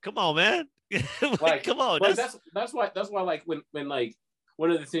 Come on, man. Like, come on. Like, that's why like when like one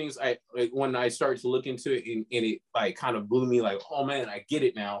of the things when I started to look into it, and it like kind of blew me, like, oh man, I get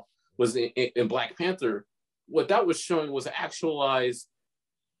it now, was in Black Panther. What that was showing was actualize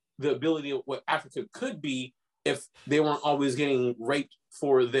the ability of what Africa could be if they weren't always getting raped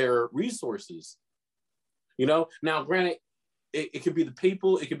for their resources. You know, now granted, it could be the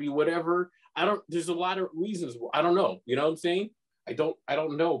people, it could be whatever. There's a lot of reasons. I don't know. You know what I'm saying? I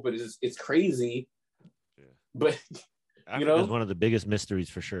don't know, but it's crazy. Yeah. But Africa is one of the biggest mysteries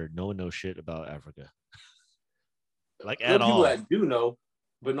for sure. No one knows shit about Africa. Like, at all. People that do know,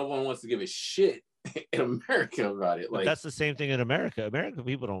 but no one wants to give a shit in America about it. But that's the same thing in America. American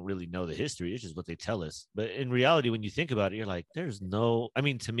people don't really know the history. It's just what they tell us. But in reality, when you think about it, you're like, there's no, I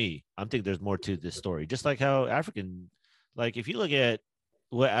mean, to me, I'm thinking there's more to this story. Just like how African, like, if you look at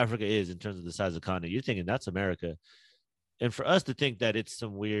what Africa is in terms of the size of the continent, you're thinking that's America. And for us to think that it's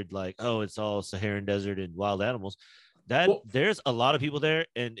some weird, like, oh, it's all Saharan desert and wild animals, there's a lot of people there,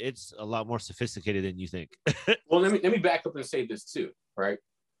 and it's a lot more sophisticated than you think. Well, let me back up and say this too, right?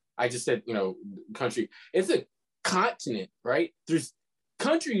 I just said, you know, country. It's a continent, right? There's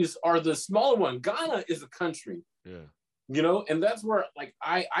countries are the smaller one. Ghana is a country. Yeah. You know, and that's where, like,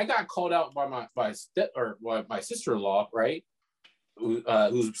 I got called out by my sister-in-law, right?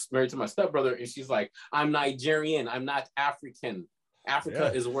 Who's married to my stepbrother, and she's like, I'm Nigerian, I'm not African.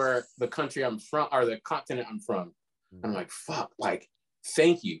 Africa is where the country I'm from, or the continent I'm from. Mm-hmm. I'm like, fuck, like,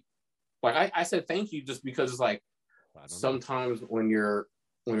 thank you. Like, I said thank you just because it's like, sometimes when you're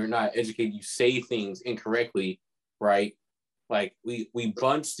not educated, you say things incorrectly, right? Like, we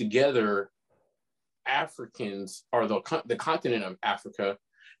bunch together Africans, or the continent of Africa,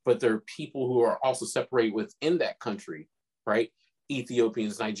 but there are people who are also separated within that country, right?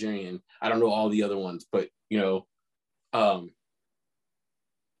 Ethiopians, Nigerian, I don't know all the other ones, but, you know,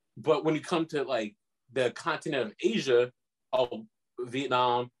 but when you come to, like, the continent of Asia,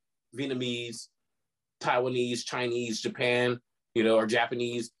 Vietnam, Vietnamese, Taiwanese, Chinese, Japan, you know, or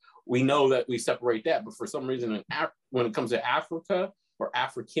Japanese, we know that we separate that. But for some reason, when it comes to Africa or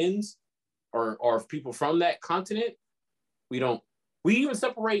Africans or people from that continent, we don't We even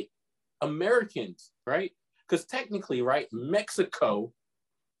separate Americans, right? Because technically, right, Mexico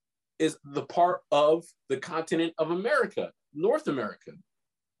is the part of the continent of America, North America.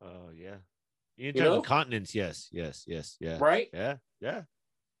 Oh yeah. In You terms know, of continents, yes, yeah, right? yeah.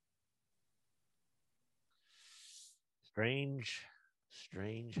 Strange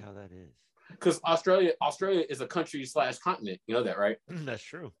how that is. Because Australia is a country slash continent. You know that, right? That's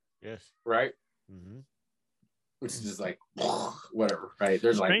true. Yes. Right. Mm-hmm. Which is just like whatever, right?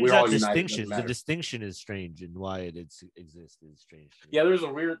 There's like Strange we're that all united. the distinction is strange, and why it exists is strange. Yeah, there's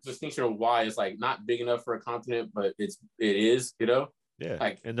a weird distinction of why it's like not big enough for a continent, but it is, you know. Yeah,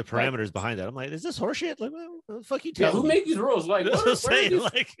 like and the parameters behind that. I'm like, is this horseshit? Like, what the fuck you yeah, telling who me? made these rules? Like, That's what I'm saying. these...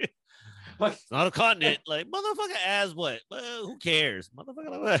 Like, it's not a continent. Like, motherfucker, as what? Who cares, motherfucker?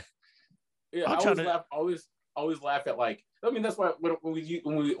 Like, what? Yeah, I always laugh at like. I mean, that's why when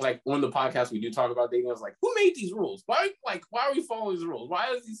we like on the podcast we do talk about dating. I was like, who made these rules? Why are we following these rules? Why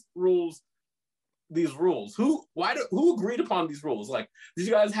are these rules? Who agreed upon these rules? Like, did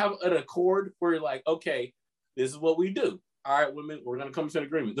you guys have an accord where you're like, okay, this is what we do. All right, women, we're gonna come to an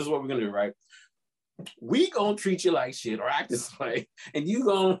agreement. This is what we're gonna do, right? We gonna treat you like shit or act this way, and you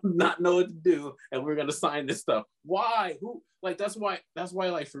gonna not know what to do, and we're gonna sign this stuff. Why? Who? Like, that's why.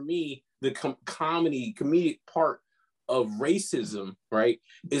 Like, for me, the comedic part of racism, right,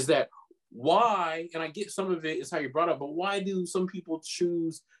 is that why? And I get some of it is how you brought up, but why do some people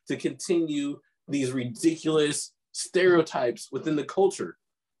choose to continue these ridiculous stereotypes within the culture,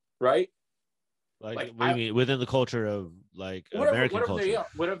 right? Like what do you mean within the culture of like American culture?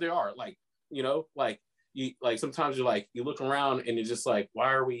 Whatever they are, like, you know, like you like sometimes you're like you look around and you're just like,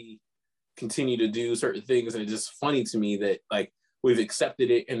 why are we continue to do certain things? And it's just funny to me that like we've accepted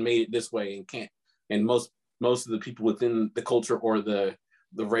it and made it this way and can't. And most of the people within the culture or the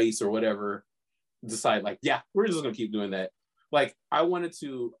race or whatever decide like, yeah, we're just gonna keep doing that. Like I've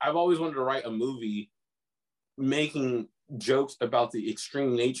always wanted to write a movie making jokes about the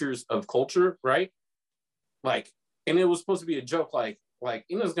extreme natures of culture, right? Like, and it was supposed to be a joke, like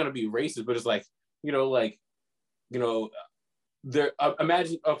you know, it's gonna be racist, but it's like, you know, like, you know, there.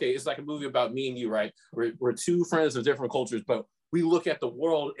 Imagine, okay, it's like a movie about me and you, right? We're two friends of different cultures, but we look at the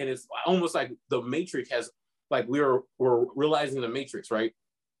world, and it's almost like the Matrix has, like, we're realizing the Matrix, right?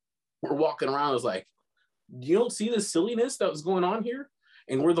 We're walking around, it's like, you don't see the silliness that was going on here?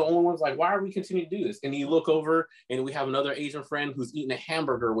 And we're the only ones like, why are we continuing to do this? And you look over and we have another Asian friend who's eating a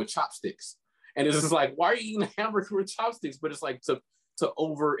hamburger with chopsticks. And it's just like, why are you eating a hamburger with chopsticks? But it's like to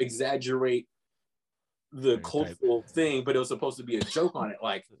over exaggerate the cultural thing, but it was supposed to be a joke on it.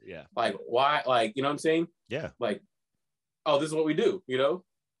 Like, yeah, like why? Like, you know what I'm saying? Yeah. Like, oh, this is what we do, you know?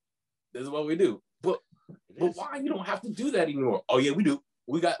 This is what we do. But why you don't have to do that anymore? Oh yeah, we do.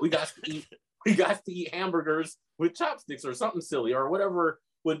 We got to eat hamburgers with chopsticks or something silly or whatever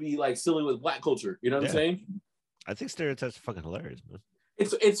would be like silly with Black culture. You know what I'm saying? I think stereotypes are fucking hilarious, man.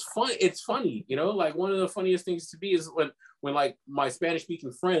 It's fun. It's funny, you know. Like one of the funniest things to be is when like my Spanish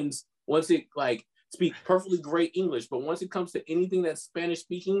speaking friends, once it like speak perfectly great English, but once it comes to anything that's Spanish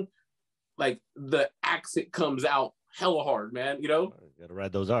speaking, like the accent comes out hella hard, man. You know, gotta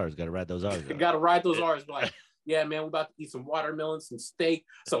ride those R's. Gotta ride those R's. But like, yeah, man, we're about to eat some watermelon, some steak,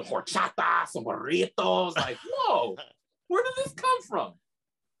 some horchata, some burritos. Like, whoa, where did this come from?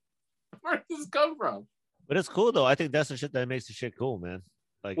 But it's cool though. I think that's the shit that makes the shit cool, man.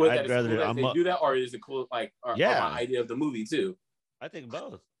 Like, well, I'd rather cool they do that, or is it cool? Like, yeah, my idea of the movie too. I think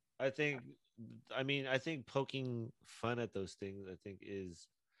both. I think poking fun at those things, I think, is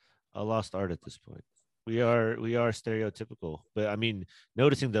a lost art at this point. We are stereotypical, but I mean,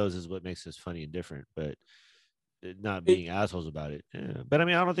 noticing those is what makes us funny and different. But not being assholes about it. Yeah. But I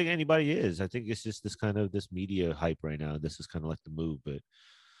mean, I don't think anybody is. I think it's just this media hype right now. This is kind of like the move, but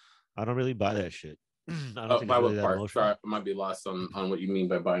I don't really buy that shit. I don't think by what part? Sorry, I might be lost on what you mean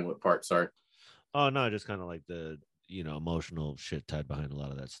by buying what part. Sorry. Oh no, just kind of like the emotional shit tied behind a lot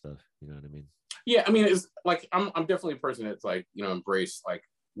of that stuff. You know what I mean? Yeah, I mean, it's like I'm definitely a person that's like, you know, embrace, like,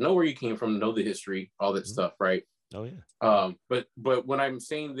 know where you came from, know the history, all that stuff, right? Oh yeah. But when I'm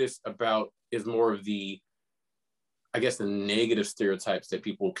saying this about is more of the, I guess, the negative stereotypes that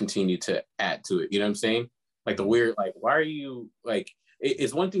people continue to add to it. You know what I'm saying? Like the weird, like, why are you like?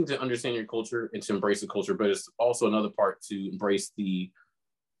 It's one thing to understand your culture and to embrace the culture, but it's also another part to embrace the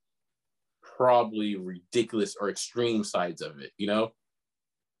probably ridiculous or extreme sides of it. You know?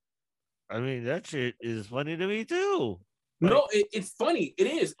 I mean, that shit is funny to me too. Like, no, it's funny. It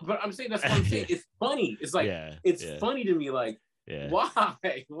is, but I'm saying that's what I'm saying. It's funny. It's like it's funny to me. Like, why?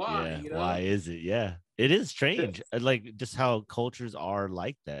 Yeah. You know? Why is it? Yeah, it is strange. Like just how cultures are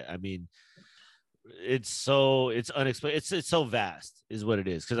like that. I mean, it's unexplained. It's so vast, is what it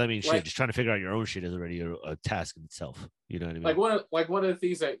is. Because I mean, shit, Like just trying to figure out your own shit is already a task in itself. You know what I mean? one of the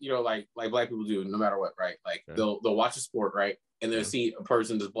things that like black people do no matter what, right? Like Okay. they'll watch a sport, right, and they'll Yeah. see a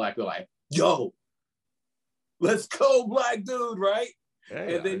person that's black, they're like, "Yo, let's go, black dude," right? Yeah,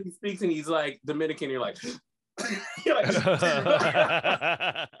 And then he speaks and he's like Dominican. You're like, you're like,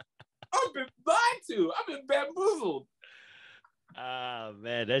 yeah. I've been lied to. I've been bamboozled, Oh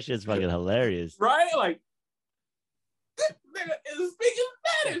man, that shit's fucking hilarious. right? Like, this nigga is speaking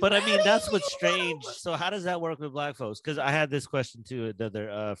Spanish. But I man. mean, that's what's strange. So how does that work with black folks? Because I had this question to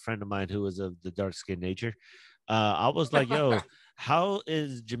another friend of mine who was of the dark skinned nature. I was like, "Yo, how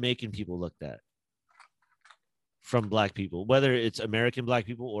is Jamaican people looked at from black people? Whether it's American black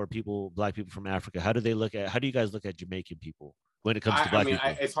people or black people from Africa, how do they look at? How do you guys look at Jamaican people when it comes to black people?"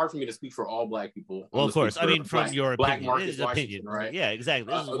 It's hard for me to speak for all black people. Well, of course. I mean, from your black opinion, Marcus his Washington, opinion, right? Yeah,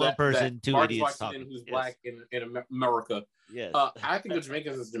 exactly. This is one that person, two Marcus idiots Washington, talking. who's Yes. black in America. Yes. I think of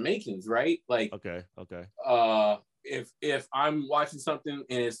Jamaicans as Jamaicans, right? Like, Okay. if I'm watching something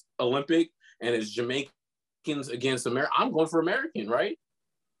and it's Olympic and it's Jamaicans against America, I'm going for American, right?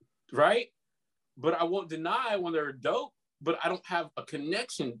 Right? But I won't deny when they're dope, but I don't have a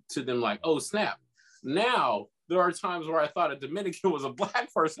connection to them like, oh, snap. Now, there are times where I thought a Dominican was a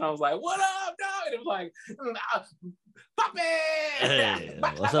black person. I was like, what up, dog? And it was like, Papi! Hey,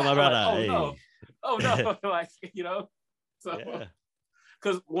 what's up, my brother? Like, Hey. oh no. Like, so, Yeah.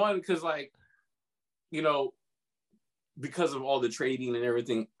 because like, because of all the trading and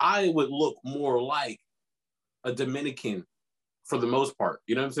everything, I would look more like a Dominican for the most part.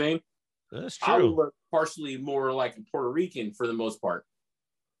 You know what I'm saying? That's I would true. look partially more like a Puerto Rican for the most part.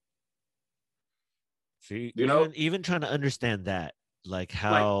 See, You know? even trying to understand that, like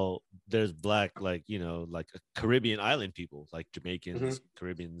how there's black, like like Caribbean island people, like Jamaicans,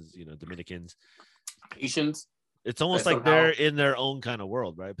 Caribbeans, Dominicans. Haitians. It's almost like they're in their own kind of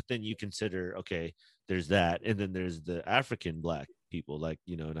world, right? But then you consider, okay, there's that, and then there's the African black people, like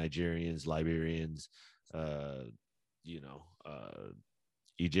Nigerians, Liberians,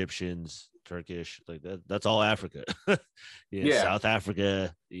 Egyptians, Turkish, like that. That's all Africa. Yeah. South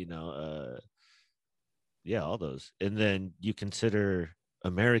Africa, all those. And then you consider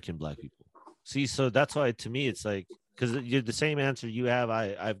American black people. See, so that's why to me it's like, because you're the same answer you have.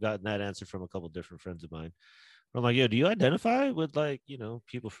 I've gotten that answer from a couple of different friends of mine. I'm like, yo, do you identify with like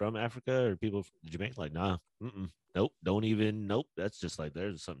people from Africa or people from Jamaica? Like, nah, nope, don't even, nope. That's just like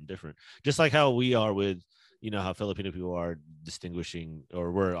there's something different. Just like how we are with how Filipino people are distinguishing,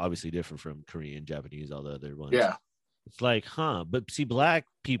 or we're obviously different from Korean, Japanese, all the other ones. Yeah. It's like, but see, black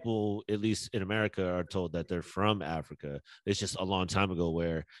people, at least in America, are told that they're from Africa. It's just a long time ago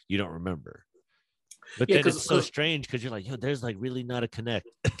where you don't remember. But then it's so strange because you're like, yo, there's like really not a connect.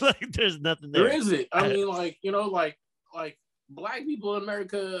 Like there's nothing there. There isn't. I mean, like, like black people in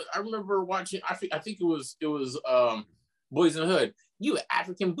America, I remember watching, I think it was Boys in the Hood. You an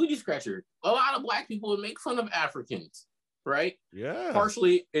African booty scratcher. A lot of black people would make fun of Africans, right? Yeah.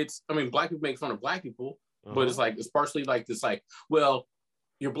 Partially black people make fun of black people, but it's partially like this, like, well,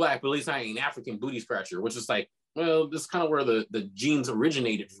 you're black, but at least I ain't African booty scratcher, which is like, well, this is kind of where the genes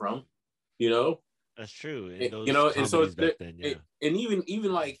originated from, That's true. And so it's then, yeah. And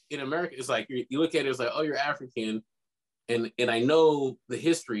even like in America, it's like you look at it, it's like, oh, you're African, and I know the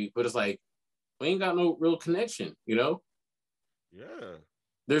history, but it's like we ain't got no real connection, Yeah.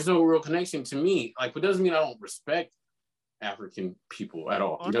 There's no real connection to me. Like, it doesn't mean I don't respect African people at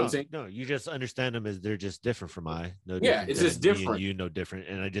all. You know what I'm saying? No, you just understand them as they're just different from I. No, yeah, it's just different. You no different,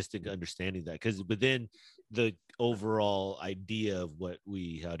 and I just think understanding that because within the overall idea of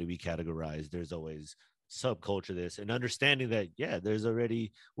how do we categorize? There's always subculture this and understanding that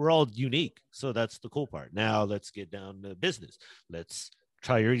we're all unique. So that's the cool part. Now let's get down to business. Let's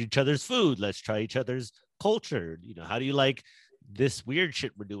try each other's food. Let's try each other's culture. How do you like this weird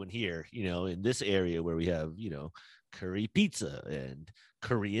shit we're doing here? In this area where we have curry pizza and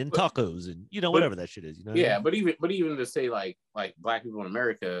Korean tacos and whatever that shit is. Yeah, I mean? but even to say like black people in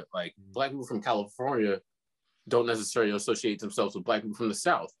America, like black people from California don't necessarily associate themselves with black people from the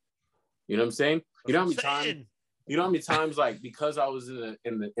South. You know what I'm saying? You know how many times like, because I was in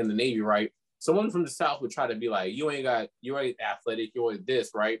the Navy, right? Someone from the South would try to be like, you ain't athletic, you ain't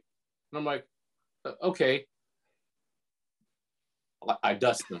this, right? And I'm like, okay. I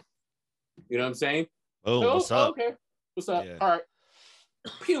dust them. You know what I'm saying? Oh, what's up? Okay. What's up? Yeah. All right.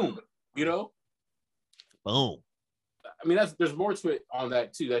 Pew. Boom. I mean, there's more to it on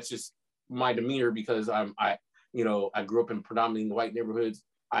that too. That's just my demeanor because I grew up in predominantly white neighborhoods.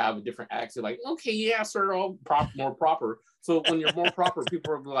 I have a different accent. Like, okay, yeah, sir, all more proper. So when you're more proper,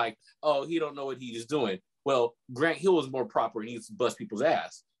 people are like, oh, he don't know what he's doing. Well, Grant Hill is more proper. He used to bust people's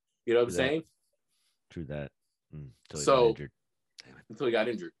ass. You know what I'm saying? True that. Until he got injured. Until he got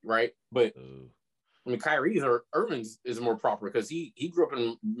injured, right? But I mean, Kyrie Irving is more proper because he grew up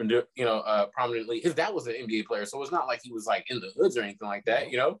in, prominently. His dad was an NBA player, so it's not like he was like in the hoods or anything like that.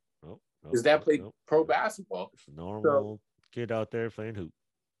 You know, his dad played pro basketball. It's a normal kid out there playing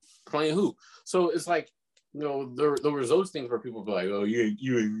hoop. So it's like, you know, there was those things where people be like, oh, you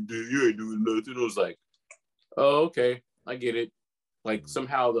ain't doing nothing. It was like, oh, okay, I get it. Like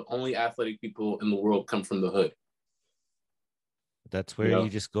somehow the only athletic people in the world come from the hood. That's where you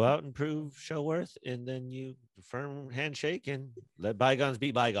just go out and prove show worth, and then you firm handshake and let bygones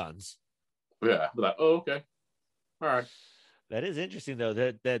be bygones. Yeah, like, oh, okay, all right. That is interesting, though,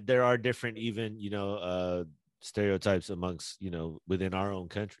 that there are different, even stereotypes amongst within our own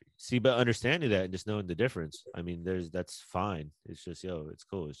country. See, but understanding that and just knowing the difference, I mean, that's fine. It's just it's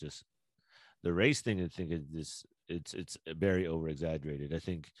cool. It's just the race thing. I think it's very over exaggerated. I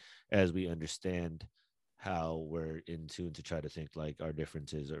think as we understand how we're in tune to try to think like our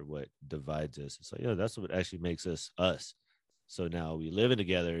differences or what divides us, it's like, that's what actually makes us us. So now we living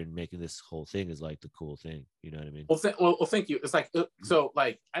together and making this whole thing is like the cool thing. You know what I mean? Well, thank you. It's like, so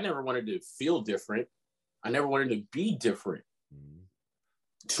like, I never wanted to feel different. I never wanted to be different.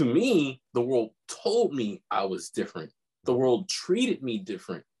 To me, the world told me I was different. The world treated me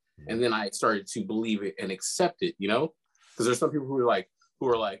different. And then I started to believe it and accept it, because there's some people who are like,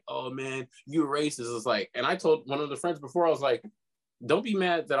 oh man, you're racist. It's like, and I told one of the friends before, I was like, don't be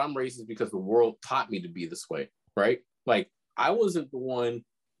mad that I'm racist because the world taught me to be this way, right? Like, I wasn't the one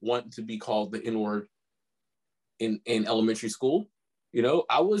wanting to be called the N-word in elementary school.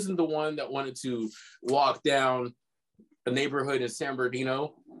 I wasn't the one that wanted to walk down a neighborhood in San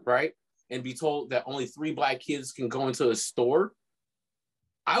Bernardino, right? And be told that only 3 Black kids can go into a store.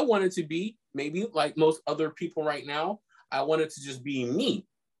 I wanted to be, maybe like most other people right now, I wanted to just be me,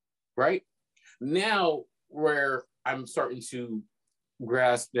 right? Now, where I'm starting to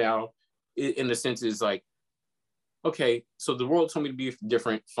grasp now, in the sense is like, okay, so the world told me to be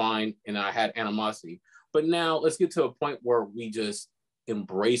different, fine, and I had animosity. But now let's get to a point where we just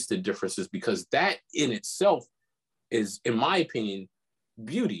embrace the differences, because that in itself is, in my opinion,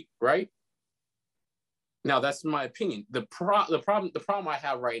 beauty, right? Now, that's my opinion. The problem I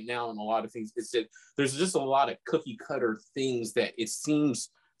have right now in a lot of things is that there's just a lot of cookie cutter things that it seems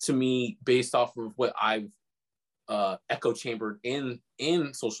to me, based off of what I've echo chambered in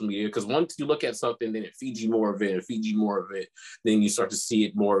social media, because once you look at something, then it feeds you more of it, then you start to see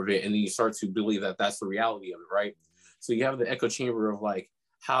it more of it, and then you start to believe that that's the reality of it, right? So you have the echo chamber of like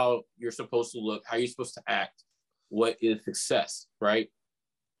how you're supposed to look, how you're supposed to act, what is success, right?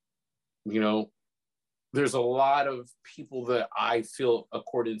 There's a lot of people that I feel,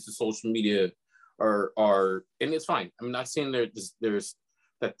 according to social media, are and it's fine. I'm not saying there's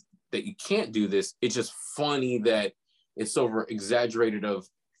that you can't do this. It's just funny that it's over exaggerated of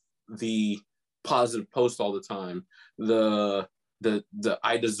the positive post all the time, the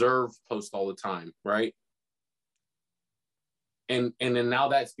I deserve post all the time, right? And then now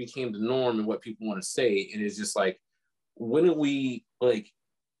that's became the norm and what people want to say, and it's just like, wouldn't we like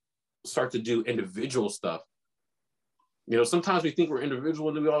start to do individual stuff? Sometimes we think we're individual,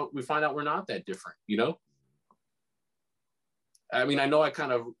 and then we find out we're not that different. I mean, I know I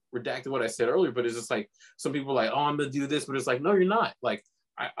kind of redacted what I said earlier, but it's just like, some people are like, oh, I'm gonna do this, but it's like, no, you're not. Like,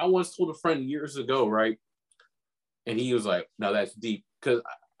 I once told a friend years ago, right? And he was like, no, that's deep. Because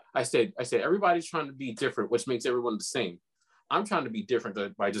I said, everybody's trying to be different, which makes everyone the same. I'm trying to be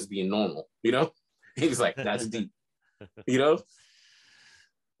different by just being normal, He's like, that's deep, That's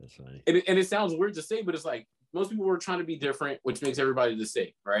funny. And it sounds weird to say, but it's like, most people are trying to be different, which makes everybody the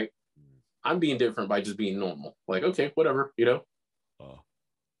same, right? I'm being different by just being normal. Like, okay, whatever, Oh,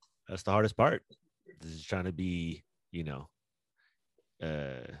 that's the hardest part. This is trying to be,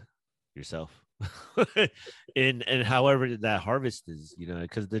 yourself. and however that harvest is,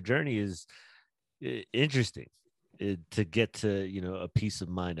 because the journey is interesting. To get to, a peace of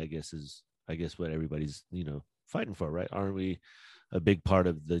mind, I guess what everybody's, fighting for, right? Aren't we? A big part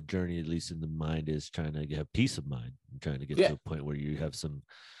of the journey, at least in the mind, is trying to have peace of mind and trying to get to a point where you have some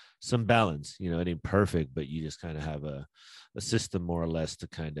balance. It ain't perfect, but you just kind of have a system more or less to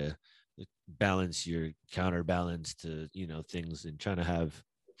kind of balance your counterbalance to, things, and trying to have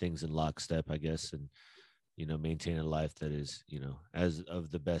things in lockstep, I guess, and, maintain a life that is, as of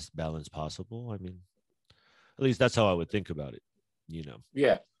the best balance possible. I mean, at least that's how I would think about it,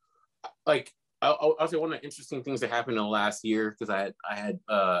 Yeah. Like, I'll say one of the interesting things that happened in the last year, because I had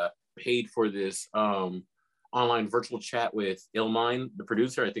paid for this online virtual chat with Illmind, the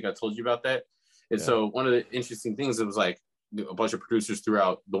producer. I think I told you about that. And so one of the interesting things, it was like a bunch of producers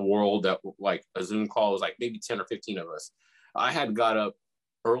throughout the world that like a Zoom call was like maybe 10 or 15 of us. I had got up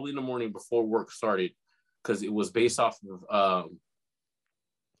early in the morning before work started because it was based off of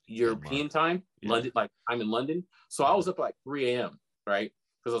European time, London, like I'm in London. So I was up like 3 a.m., right?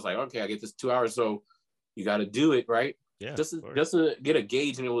 Because I was like, okay, I get this 2 hours, so you got to do it, right? Yeah. Just to get a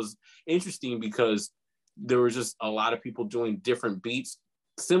gauge. And it was interesting because there was just a lot of people doing different beats,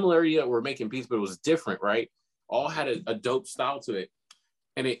 similarity that were making beats, but it was different, right? All had a dope style to it.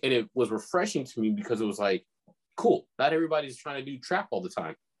 And it was refreshing to me because it was like, cool, not everybody's trying to do trap all the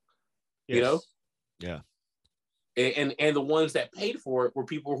time. Yes. You know? Yeah. And the ones that paid for it were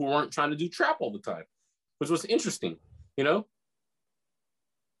people who weren't trying to do trap all the time, which was interesting, you know?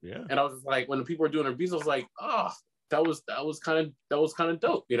 Yeah. And I was like, when the people were doing their beats, I was like, oh, that was kind of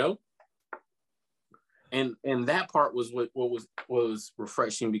dope, you know? And that part was what was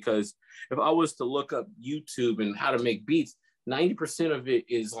refreshing, because if I was to look up YouTube and how to make beats, 90% of it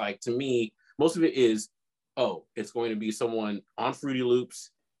is like, to me, most of it is, oh, it's going to be someone on Fruity Loops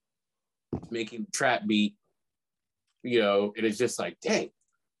making trap beat, you know, and it's just like, dang,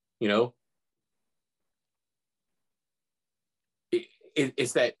 you know,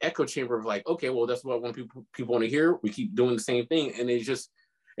 it's that echo chamber of like, okay, well, that's what when people want to hear. We keep doing the same thing, and it's just,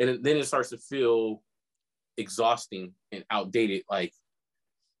 and then it starts to feel exhausting and outdated. Like,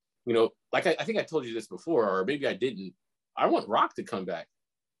 you know, like I think I told you this before, or maybe I didn't. I want rock to come back.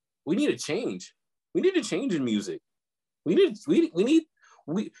 We need a change. We need a change in music. We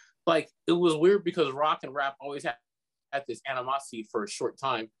like, it was weird because rock and rap always had this animosity for a short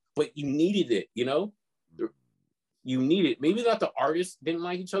time, but you needed it, you know? You need it. Maybe not the artists didn't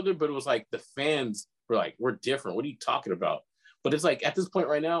like each other, but it was like the fans were like, we're different. What are you talking about? But it's like, at this point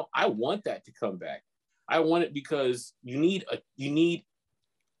right now, I want that to come back. I want it because it's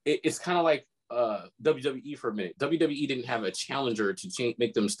kind of like WWE for a minute. WWE didn't have a challenger to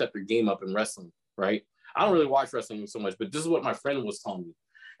make them step their game up in wrestling, right? I don't really watch wrestling so much, but this is what my friend was telling me.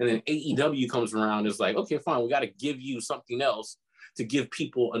 And then AEW comes around, is like, okay, fine, we got to give you something else to give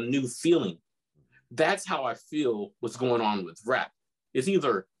people a new feeling. That's how I feel what's going on with rap. It's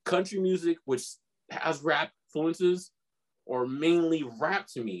either country music, which has rap influences, or mainly rap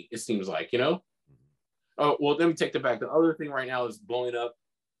to me, it seems like, you know? Oh, well, let me take that back. The other thing right now is blowing up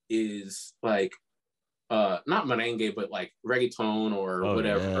is like, not merengue, but like reggaeton or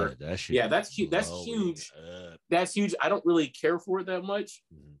whatever. Yeah, that's huge. That's huge. That's huge. I don't really care for it that much.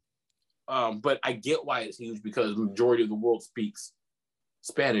 But I get why it's huge, because the majority of the world speaks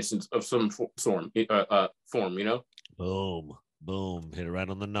Spanish of some form, you know? Boom. Hit it right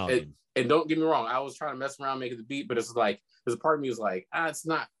on the noggin. And don't get me wrong, I was trying to mess around making the beat, but it's like, there's a part of me is like, it's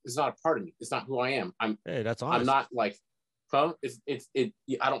not a part of me. It's not who I am. That's honest. I'm not like, I don't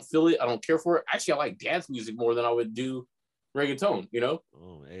feel it. I don't care for it. Actually, I like dance music more than I would do reggaeton, you know?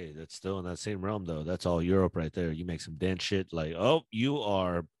 Oh, hey, that's still in that same realm, though. That's all Europe right there. You make some dance shit like, oh, you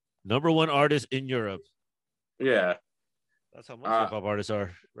are #1 artist in Europe. Yeah. That's how most hip-hop artists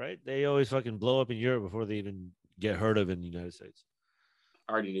are, right? They always fucking blow up in Europe before they even get heard of in the United States.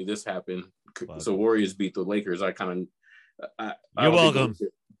 I already knew this happened. So Warriors beat the Lakers. You're welcome. I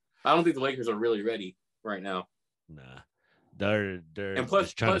don't think the Lakers are really ready right now. Nah. They're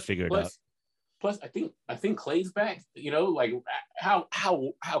just trying to figure it out. Plus, I think Clay's back. You know, like how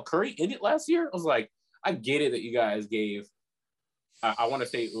Curry ended last year. I was like, I get it that you guys gave. I want to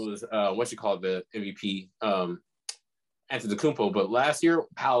say it was the MVP, Antetokounmpo. But last year,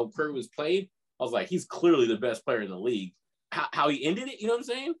 how Curry was played, I was like, he's clearly the best player in the league. How he ended it, you know what I'm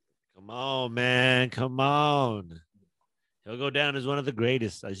saying? Come on, man, come on. He'll go down as one of the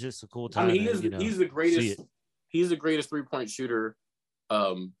greatest. It's just a cool time. I mean, he's the greatest. He's the greatest 3-point shooter.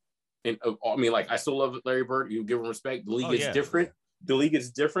 And I mean, like, I still love Larry Bird. You give him respect. The league is different. The league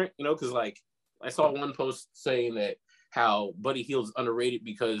is different, you know, because like I saw one post saying that how Buddy Hield's underrated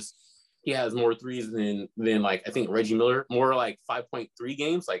because he has more threes than like I think Reggie Miller, more like 5.3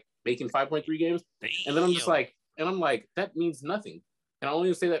 games, like making 5.3 games. Damn. And then I'm like, that means nothing. And I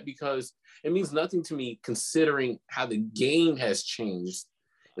only say that because it means nothing to me, considering how the game has changed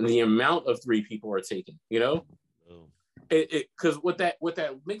and the amount of three people are taking, you know? Because what that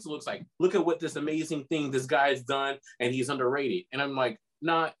makes it looks like, look at what this amazing thing this guy's done, and he's underrated. And I'm like,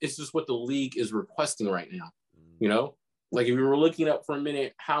 nah, it's just what the league is requesting right now, you know? Like, if you were looking up for a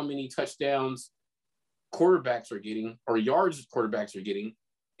minute how many touchdowns quarterbacks are getting or yards quarterbacks are getting,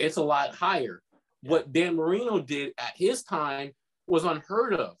 it's a lot higher. What Dan Marino did at his time was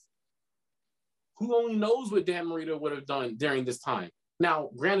unheard of. who only knows what Dan Marino would have done during this time. Now,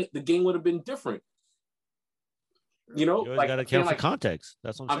 granted, the game would have been different. You know, You always like got to I'm saying, account for like context.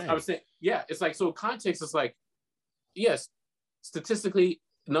 That's what I'm saying. I'm saying, yeah, it's like, so context is like, yes, statistically,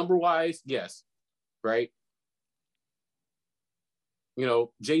 number wise, yes, right? You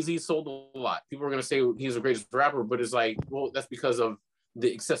know, Jay-Z sold a lot. People are going to say he's the greatest rapper, but it's like, well, that's because of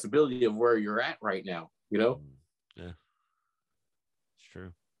the accessibility of where you're at right now, you know? Yeah. It's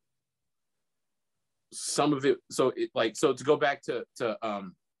true. Some of it, so to go back to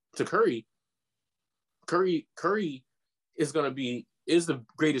Curry is the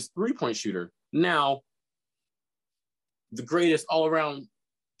greatest 3-point shooter. Now, the greatest all-around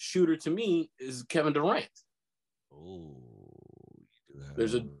shooter to me is Kevin Durant. Oh,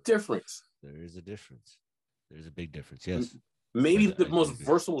 there's a difference. There is a difference. There's a big difference. Yes. Maybe the most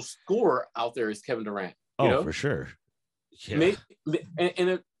versatile scorer out there is Kevin Durant. You know? For sure. Yeah.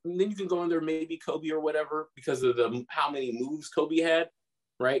 And then you can go in there, maybe Kobe or whatever, because of how many moves Kobe had,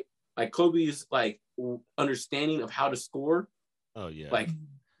 right? Like Kobe's like understanding of how to score. Oh yeah. Like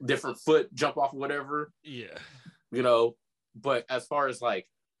different foot, jump off, whatever. Yeah. You know, but as far as like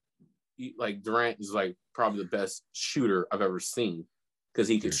Durant is like probably the best shooter I've ever seen, because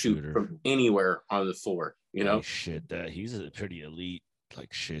he could shoot from anywhere on the floor. You know, he's a pretty elite.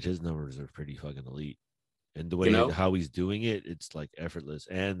 Like shit, his numbers are pretty fucking elite. And the way how he's doing it, it's like effortless.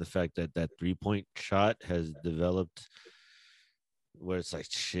 And the fact that 3-point shot has developed where it's like,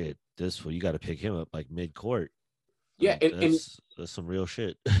 shit, you got to pick him up like mid-court. Yeah, that's some real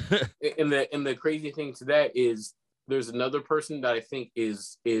shit. and the crazy thing to that is there's another person that I think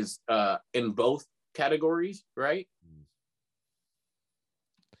is in both categories, right?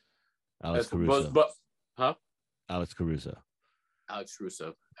 Alex Caruso. Alex Caruso. Alex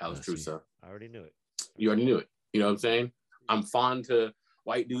Caruso. I already knew it. You already knew it. You know what I'm saying? I'm fond to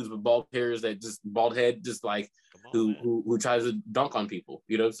white dudes with bald hairs that just bald head, just like who tries to dunk on people.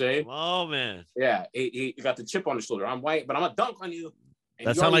 You know what I'm saying? Oh man. Yeah, he got the chip on his shoulder. I'm white, but I'm gonna dunk on you. And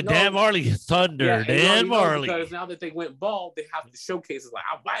that sounds like Dan Marley Thunder. Yeah, Dan Marley. Because now that they went bald, they have to showcase it. Like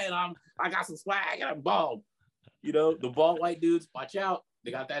I'm white, I got some swag, and I'm bald. You know, the bald white dudes, watch out. They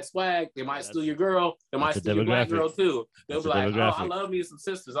got that swag. They might steal your girl. They might steal your black girl too. They'll be like, "Oh, I love me some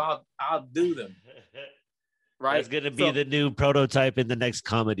sisters. I'll do them." Right? It's gonna be the new prototype in the next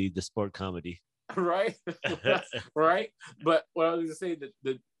comedy, the sport comedy. Right? Right? But what I was gonna say,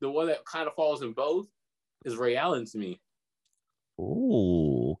 the one that kind of falls in both is Ray Allen to me.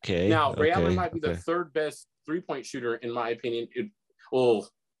 Oh, okay. Now Ray Allen might be the third best 3-point shooter in my opinion.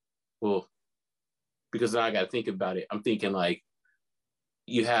 Because now I got to think about it. I'm thinking like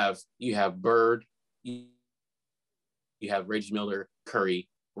you have Bird, you have Reggie Miller, Curry.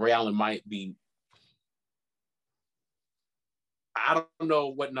 Ray Allen might be. I don't know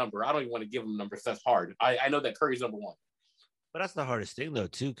what number. I don't even want to give him numbers. That's hard. I know that Curry's number one. But that's the hardest thing though,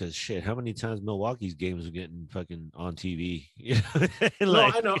 too, because shit, how many times Milwaukee's games are getting fucking on TV?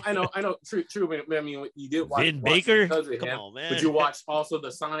 Like, no, I know. True. But I mean, you did watch Vin Baker because of him. Come on, man. But you watched also the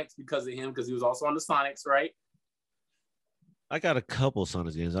Sonics because of him, because he was also on the Sonics, right? I got a couple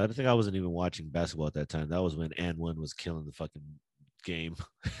Sonics games. I think I wasn't even watching basketball at that time. That was when And1 was killing the fucking game.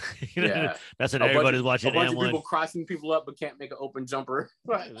 Yeah, that's when everybody's watching. A bunch of people crossing people up but can't make an open jumper.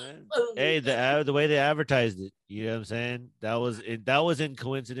 Hey, the way they advertised it, you know what I'm saying? That was in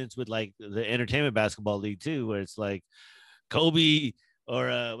coincidence with like the entertainment basketball league too, where it's like Kobe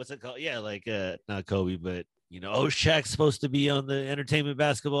or what's it called? Yeah, like not Kobe, but Shaq's supposed to be on the entertainment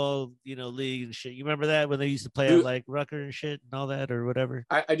basketball league and shit. You remember that when they used to play at like Rucker and shit and all that or whatever?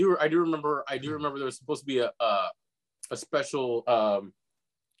 I do remember there was supposed to be a special what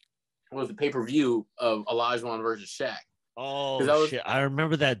was the pay-per-view of Olajuwon versus Shaq. Oh shit! I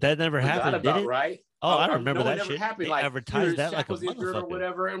remember that. That never happened, did it? Right? Oh, I remember that shit. Happened. They like, advertised that like a motherfucker or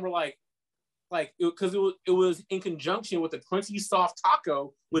whatever, and we're like because it was in conjunction with the Crunchy Soft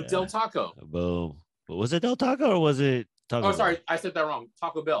Taco with Del Taco. Boom. But was it Del Taco or was it Taco Bell? Sorry, I said that wrong.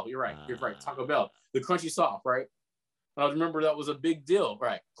 Taco Bell. You're right. You're right. Taco Bell. The Crunchy Soft, right? And I remember that was a big deal,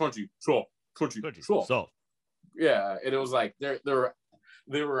 right? Crunchy Soft. Soft. Yeah, and it was like they were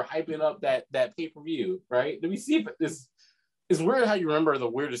hyping up that pay-per-view, right? Let me see if it's weird how you remember the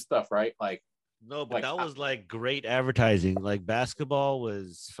weirdest stuff, right? Like no, but that was like great advertising. Like basketball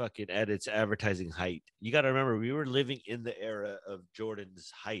was fucking at its advertising height. You got to remember, we were living in the era of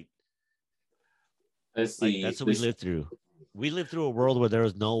Jordan's height. Let's see. That's what we lived through. We lived through a world where there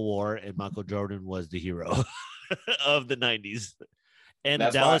was no war, and Michael Jordan was the hero of the 90s. And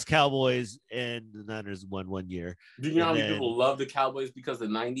the Dallas Cowboys and the Niners won one year. Do you know how many people love the Cowboys because of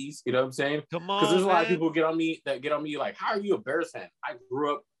the 90s? You know what I'm saying? Come on, because there's a lot of people get on me like, how are you a Bears fan? I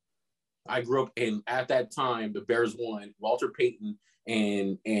grew up I grew up in at that time the Bears won. Walter Payton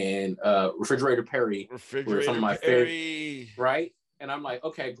and Refrigerator Perry were some of Refrigerator my favorite, Perry. right? And I'm like,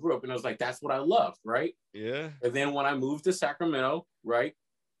 okay, I grew up and I was like, that's what I loved, right? Yeah. And then when I moved to Sacramento, right,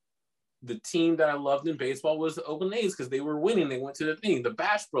 the team that I loved in baseball was the Oakland A's because they were winning. They went to the thing, the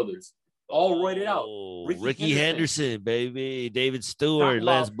Bash Brothers, all wrote it out. Ricky Henderson, baby, David Stewart,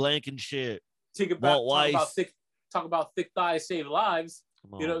 Les Blankenship, Walt Weiss. Talk about thick thighs save lives.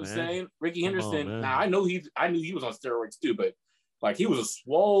 You know what I'm saying? Ricky Henderson. Now I knew he was on steroids too, but like he was a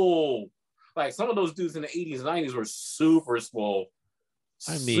swole. Like some of those dudes in the 80s and 90s were super swole.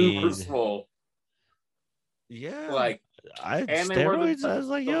 Super swole. Yeah. Like steroids. I was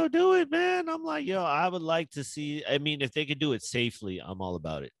like, yo, do it, man. I'm like, yo, I would like to see. I mean, if they could do it safely, I'm all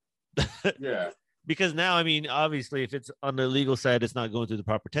about it. Yeah. Because now, I mean, obviously, if it's on the legal side, it's not going through the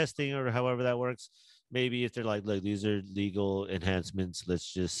proper testing or however that works. Maybe if they're like, look, these are legal enhancements,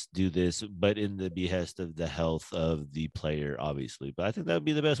 let's just do this, but in the behest of the health of the player, obviously. But I think that would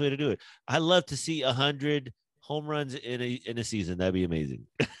be the best way to do it. I love to see 100 home runs in a season. That'd be amazing.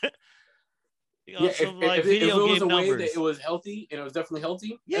 Yeah, if it was a way that it was healthy and it was definitely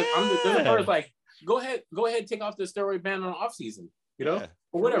healthy. Yeah, there's a part of like, go ahead, take off the steroid ban on off season, you know,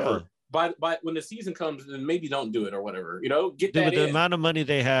 or whatever. Real. But when the season comes, then maybe don't do it or whatever, you know, get that. With the amount of money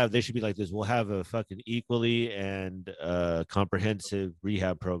they have, they should be like this. We'll have a fucking equally and comprehensive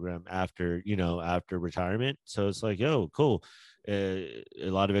rehab program after retirement. So it's like, yo, cool. A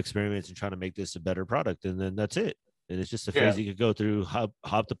lot of experiments in trying to make this a better product. And then that's it. And it's just a phase you could go through,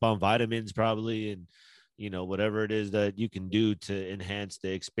 hopped up on vitamins probably, and, you know, whatever it is that you can do to enhance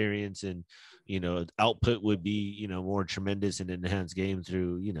the experience, and, you know, output would be, you know, more tremendous and enhanced game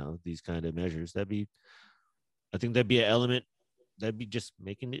through, you know, these kind of measures. I think that'd be an element that'd be just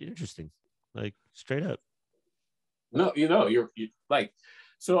making it interesting, like straight up. No, you know, you're like,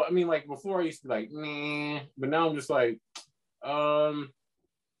 so, I mean, like before I used to be like, nah, but now I'm just like,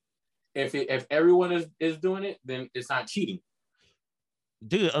 if everyone is doing it, then it's not cheating.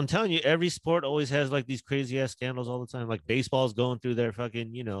 Dude, I'm telling you, every sport always has like these crazy ass scandals all the time. Like baseball's going through their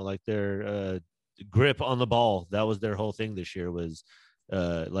fucking, you know, like their grip on the ball. That was their whole thing this year, was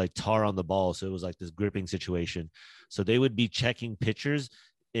like tar on the ball. So it was like this gripping situation. So they would be checking pitchers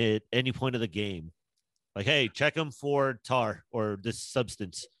at any point of the game. Like, hey, check them for tar or this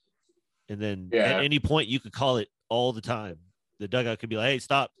substance. And then at any point you could call it all the time. The dugout could be like, hey,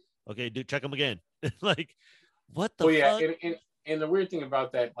 stop. Okay, dude, check them again. Like, what the fuck? And the weird thing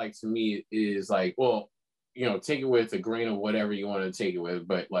about that, like, to me, is like, well, you know, take it with a grain of whatever you want to take it with.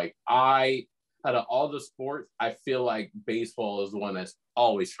 But like, out of all the sports, I feel like baseball is the one that's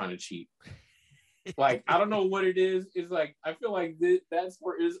always trying to cheat. Like, I don't know what it is. It's like, I feel like that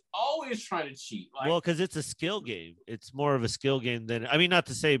sport is always trying to cheat. Like, well, because it's a skill game. It's more of a skill game than, I mean, not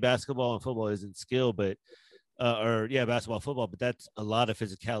to say basketball and football isn't skill, but basketball, football, but that's a lot of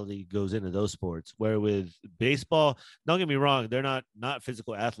physicality goes into those sports. Where with baseball, don't get me wrong, they're not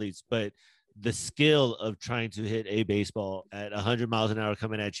physical athletes, but the skill of trying to hit a baseball at 100 miles an hour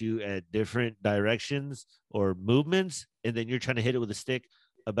coming at you at different directions or movements, and then you're trying to hit it with a stick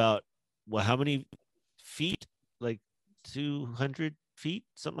about, well, how many feet? Like 200 feet,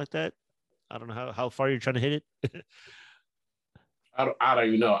 something like that. I don't know how far you're trying to hit it. I don't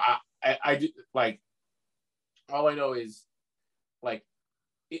even know. I do, like, all I know is, like,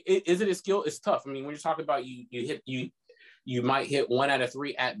 is it a skill? It's tough. I mean, when you're talking about you might hit 1 out of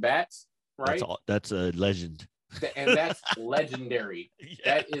 3 at bats, right? That's a legend. And that's legendary. Yeah.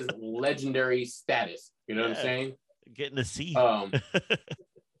 That is legendary status. You know what I'm saying? Getting a C.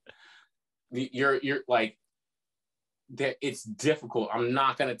 You're like that. It's difficult. I'm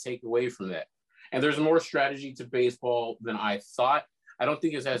not going to take away from that. And there's more strategy to baseball than I thought. I don't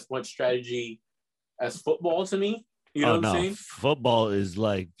think it's as much strategy as football to me. You know what I'm saying? Football is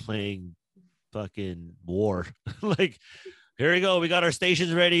like playing fucking war. Like, here we go. We got our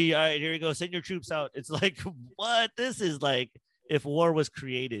stations ready. All right, here we go. Send your troops out. It's like, what? This is like, if war was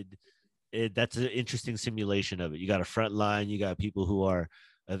created, that's an interesting simulation of it. You got a front line. You got people who are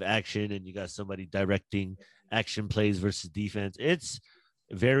of action, and you got somebody directing action plays versus defense. It's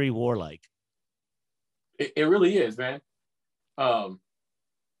very warlike. It really is, man.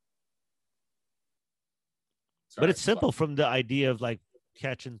 But it's simple from the idea of like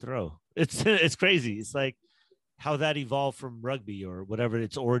catch and throw. It's crazy. It's like how that evolved from rugby or whatever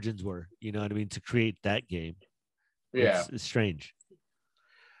its origins were, you know what I mean, to create that game. Yeah. It's strange.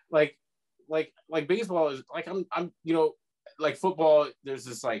 Like baseball is like, I'm, you know, like football, there's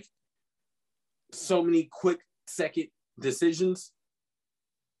this like so many quick second decisions,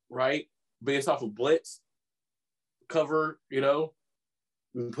 right? Based off of blitz, cover, you know,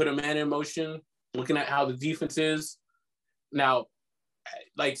 put a man in motion, looking at how the defense is. Now,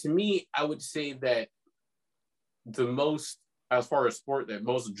 like to me, I would say that the most, as far as sport, that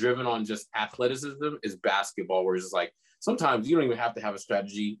most driven on just athleticism is basketball, where it's just like sometimes you don't even have to have a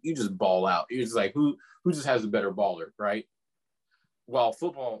strategy. You just ball out. You're just like, who just has a better baller, right? While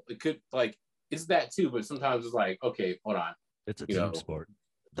football, it could like, it's that too, but sometimes it's like, okay, hold on. It's a team sport.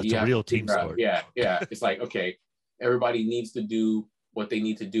 That's You a have real to team figure out- sport. Yeah. It's like, okay, everybody needs to do what they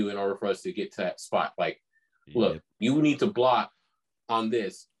need to do in order for us to get to that spot. Like, look, Yep. you need to block on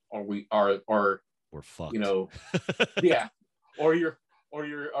this, or We're fucked. you know, yeah, or your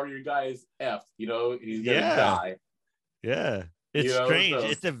guy is effed, you know, he's gonna die. Yeah. It's You know,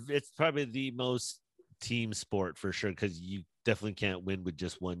 strange. so- It's probably the most team sport for sure, because you definitely can't win with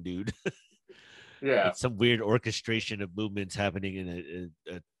just one dude. Yeah. It's some weird orchestration of movements happening in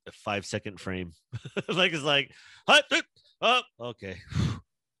a 5-second frame. Like it's like, hut, oh, okay.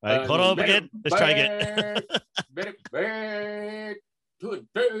 All right, hold on again. Let's try again.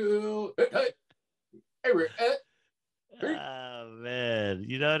 Oh man,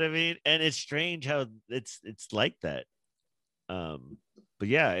 you know what I mean? And it's strange how it's like that. But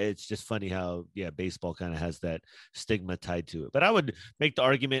yeah, it's just funny how baseball kind of has that stigma tied to it. But I would make the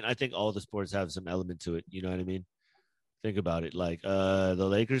argument, I think all the sports have some element to it. You know what I mean? Think about it, like the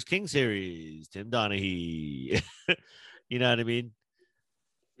Lakers King series, Tim Donaghy. You know what I mean?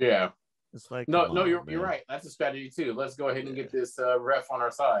 Yeah. It's like No, you're man. right. That's a strategy too. Let's go ahead and get this ref on our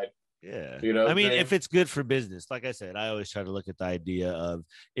side. Yeah. You know, I mean, if it's good for business, like I said, I always try to look at the idea of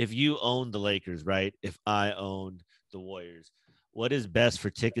if you own the Lakers, right? If I owned the Warriors, what is best for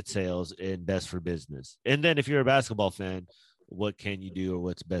ticket sales and best for business? And then if you're a basketball fan, what can you do or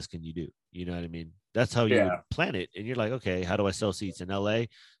what's best can you do? You know what I mean? That's how you would plan it. And you're like, okay, how do I sell seats in LA?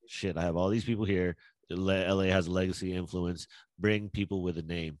 Shit, I have all these people here. LA has a legacy influence. Bring people with a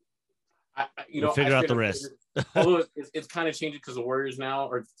name. We'll figure out the rest. Although it's kind of changing because the Warriors now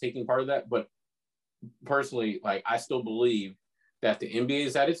are taking part of that. But personally, like I still believe that the NBA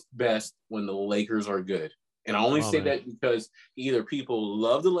is at its best when the Lakers are good. And I only say that because either people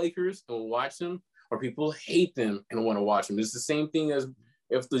love the Lakers and will watch them, or people hate them and want to watch them. It's the same thing as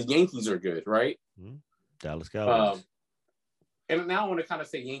if the Yankees are good, right? Mm-hmm. Dallas Cowboys. And now I want to kind of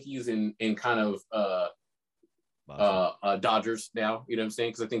say Yankees and kind of Dodgers now. You know what I'm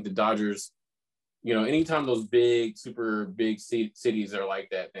saying? Because I think the Dodgers, you know, anytime those super big cities are like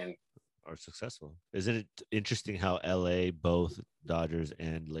that, then are successful. Isn't it interesting how LA, both Dodgers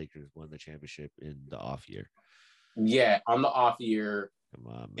and Lakers, won the championship in the off year? Yeah, on the off year. Come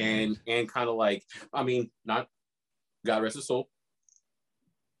on, man. And kind of like, I mean, not God rest his soul,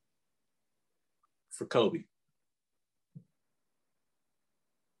 for Kobe.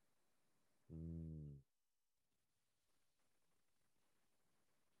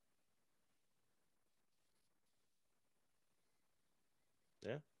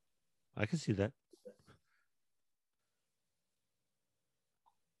 Yeah, I can see that.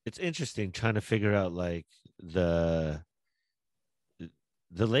 It's interesting trying to figure out like the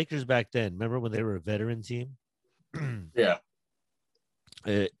Lakers back then. Remember when they were a veteran team? Yeah.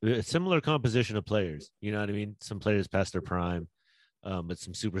 A similar composition of players. You know what I mean? Some players past their prime, but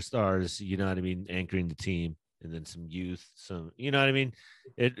some superstars. You know what I mean? Anchoring the team, and then some youth. Some, you know what I mean?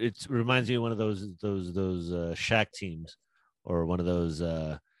 It reminds me of one of those Shaq teams, or one of those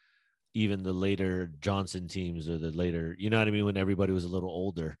even the later Johnson teams, or the later, you know what I mean, when everybody was a little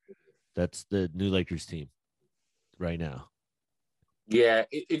older. That's the new Lakers team right now. Yeah,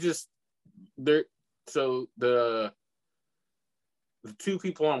 it just there. So the two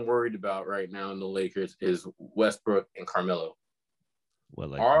people I'm worried about right now in the Lakers is Westbrook and Carmelo. What,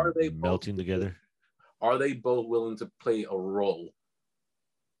 like, are they melting together? Are they both willing to play a role?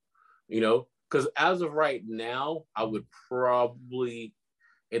 You know, because as of right now, I would probably,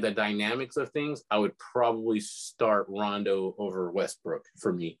 in the dynamics of things, I would probably start Rondo over Westbrook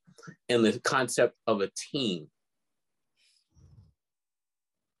for me, in the concept of a team.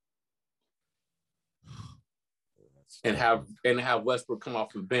 And have Westbrook come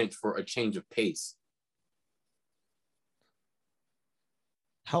off the bench for a change of pace.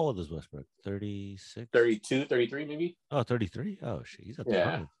 How old is Westbrook? 36? 32, 33 maybe? Oh, 33? Oh, shit. He's at the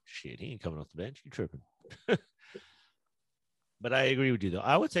prime. Shit, he ain't coming off the bench. You tripping. But I agree with you, though.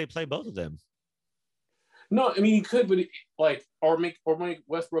 I would say play both of them. No, I mean, he could, but or make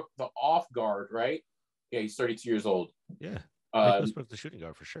Westbrook the off guard, right? Yeah, he's 32 years old. Yeah. Westbrook the shooting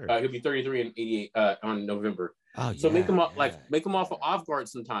guard for sure. He'll be 33 and 88 on November. Oh, so make him make him off guard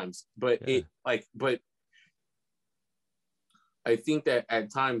sometimes. But but I think that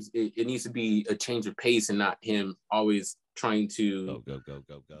at times it needs to be a change of pace and not him always trying to go.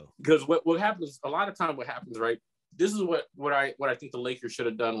 Because what happens a lot of time, what happens, right? This is what I think the Lakers should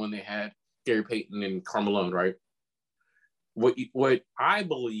have done when they had Gary Payton and Carmelo, right? What I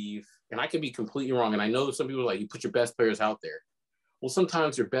believe, and I could be completely wrong, and I know some people are like, you put your best players out there. Well,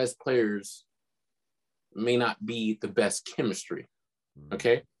 sometimes your best players may not be the best chemistry.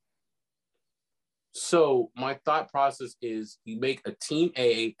 Okay. So my thought process is you make a team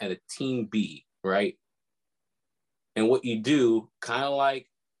A and a team B, right? And what you do, kind of like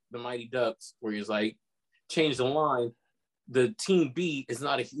the Mighty Ducks, where you're like, change the line. The team B is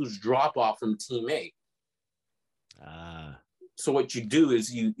not a huge drop off from team A. So what you do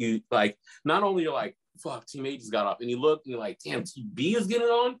is you like, not only you're like, fuck, team A just got off, and you look and you're like, damn, team B is getting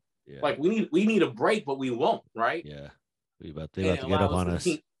on. Yeah. Like we need a break, but we won't, right? Yeah, they about to get up on us.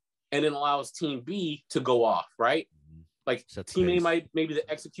 And then allows team B to go off, right? Mm-hmm. Like team A might maybe the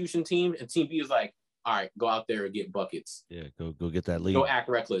execution team, and team B is like, all right, go out there and get buckets. Yeah, go get that lead. Go act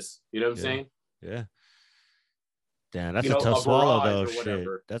reckless. You know what I'm saying? Yeah. Damn, that's a tough swallow, though. Shit.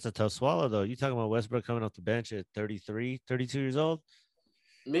 That's a tough swallow, though. You talking about Westbrook coming off the bench at 33, 32 years old?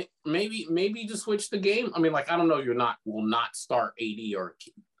 Maybe just switch the game. I mean, like, I don't know. Will not start AD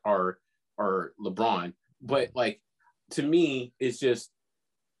or LeBron, but like, to me, it's just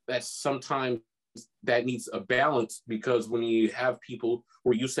that sometimes that needs a balance, because when you have people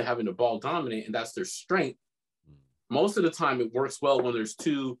who are used to having the ball dominant and that's their strength, most of the time it works well when there's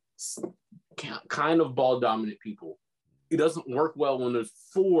two kind of ball dominant people. It doesn't work well when there's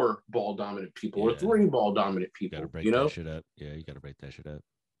 4 ball dominant people or 3 ball dominant people. You gotta break that shit up. Yeah, you gotta break that shit up.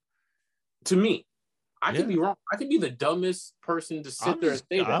 To me, I could be wrong. I could be the dumbest person to sit there and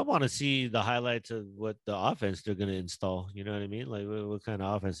say that. I want to see the highlights of what the offense they're going to install. You know what I mean? Like what kind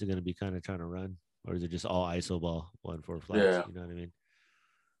of offense they're going to be kind of trying to run, or is it just all ISO ball, 1-4 flats? Yeah. You know what I mean?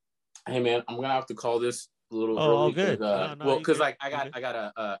 Hey man, I'm gonna have to call this a little early. Oh, good. Well, because like I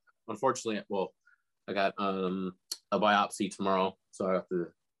got unfortunately, I got a biopsy tomorrow, so I have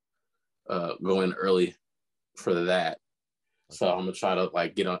to go in early for that. Okay. So I'm gonna try to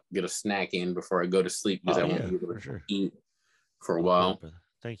like get a snack in before I go to sleep, because I won't be able to eat for a while.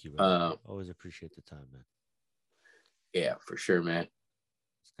 Thank you, man. Always appreciate the time, man. Yeah, for sure, man.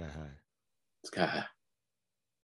 Sky high. Sky high.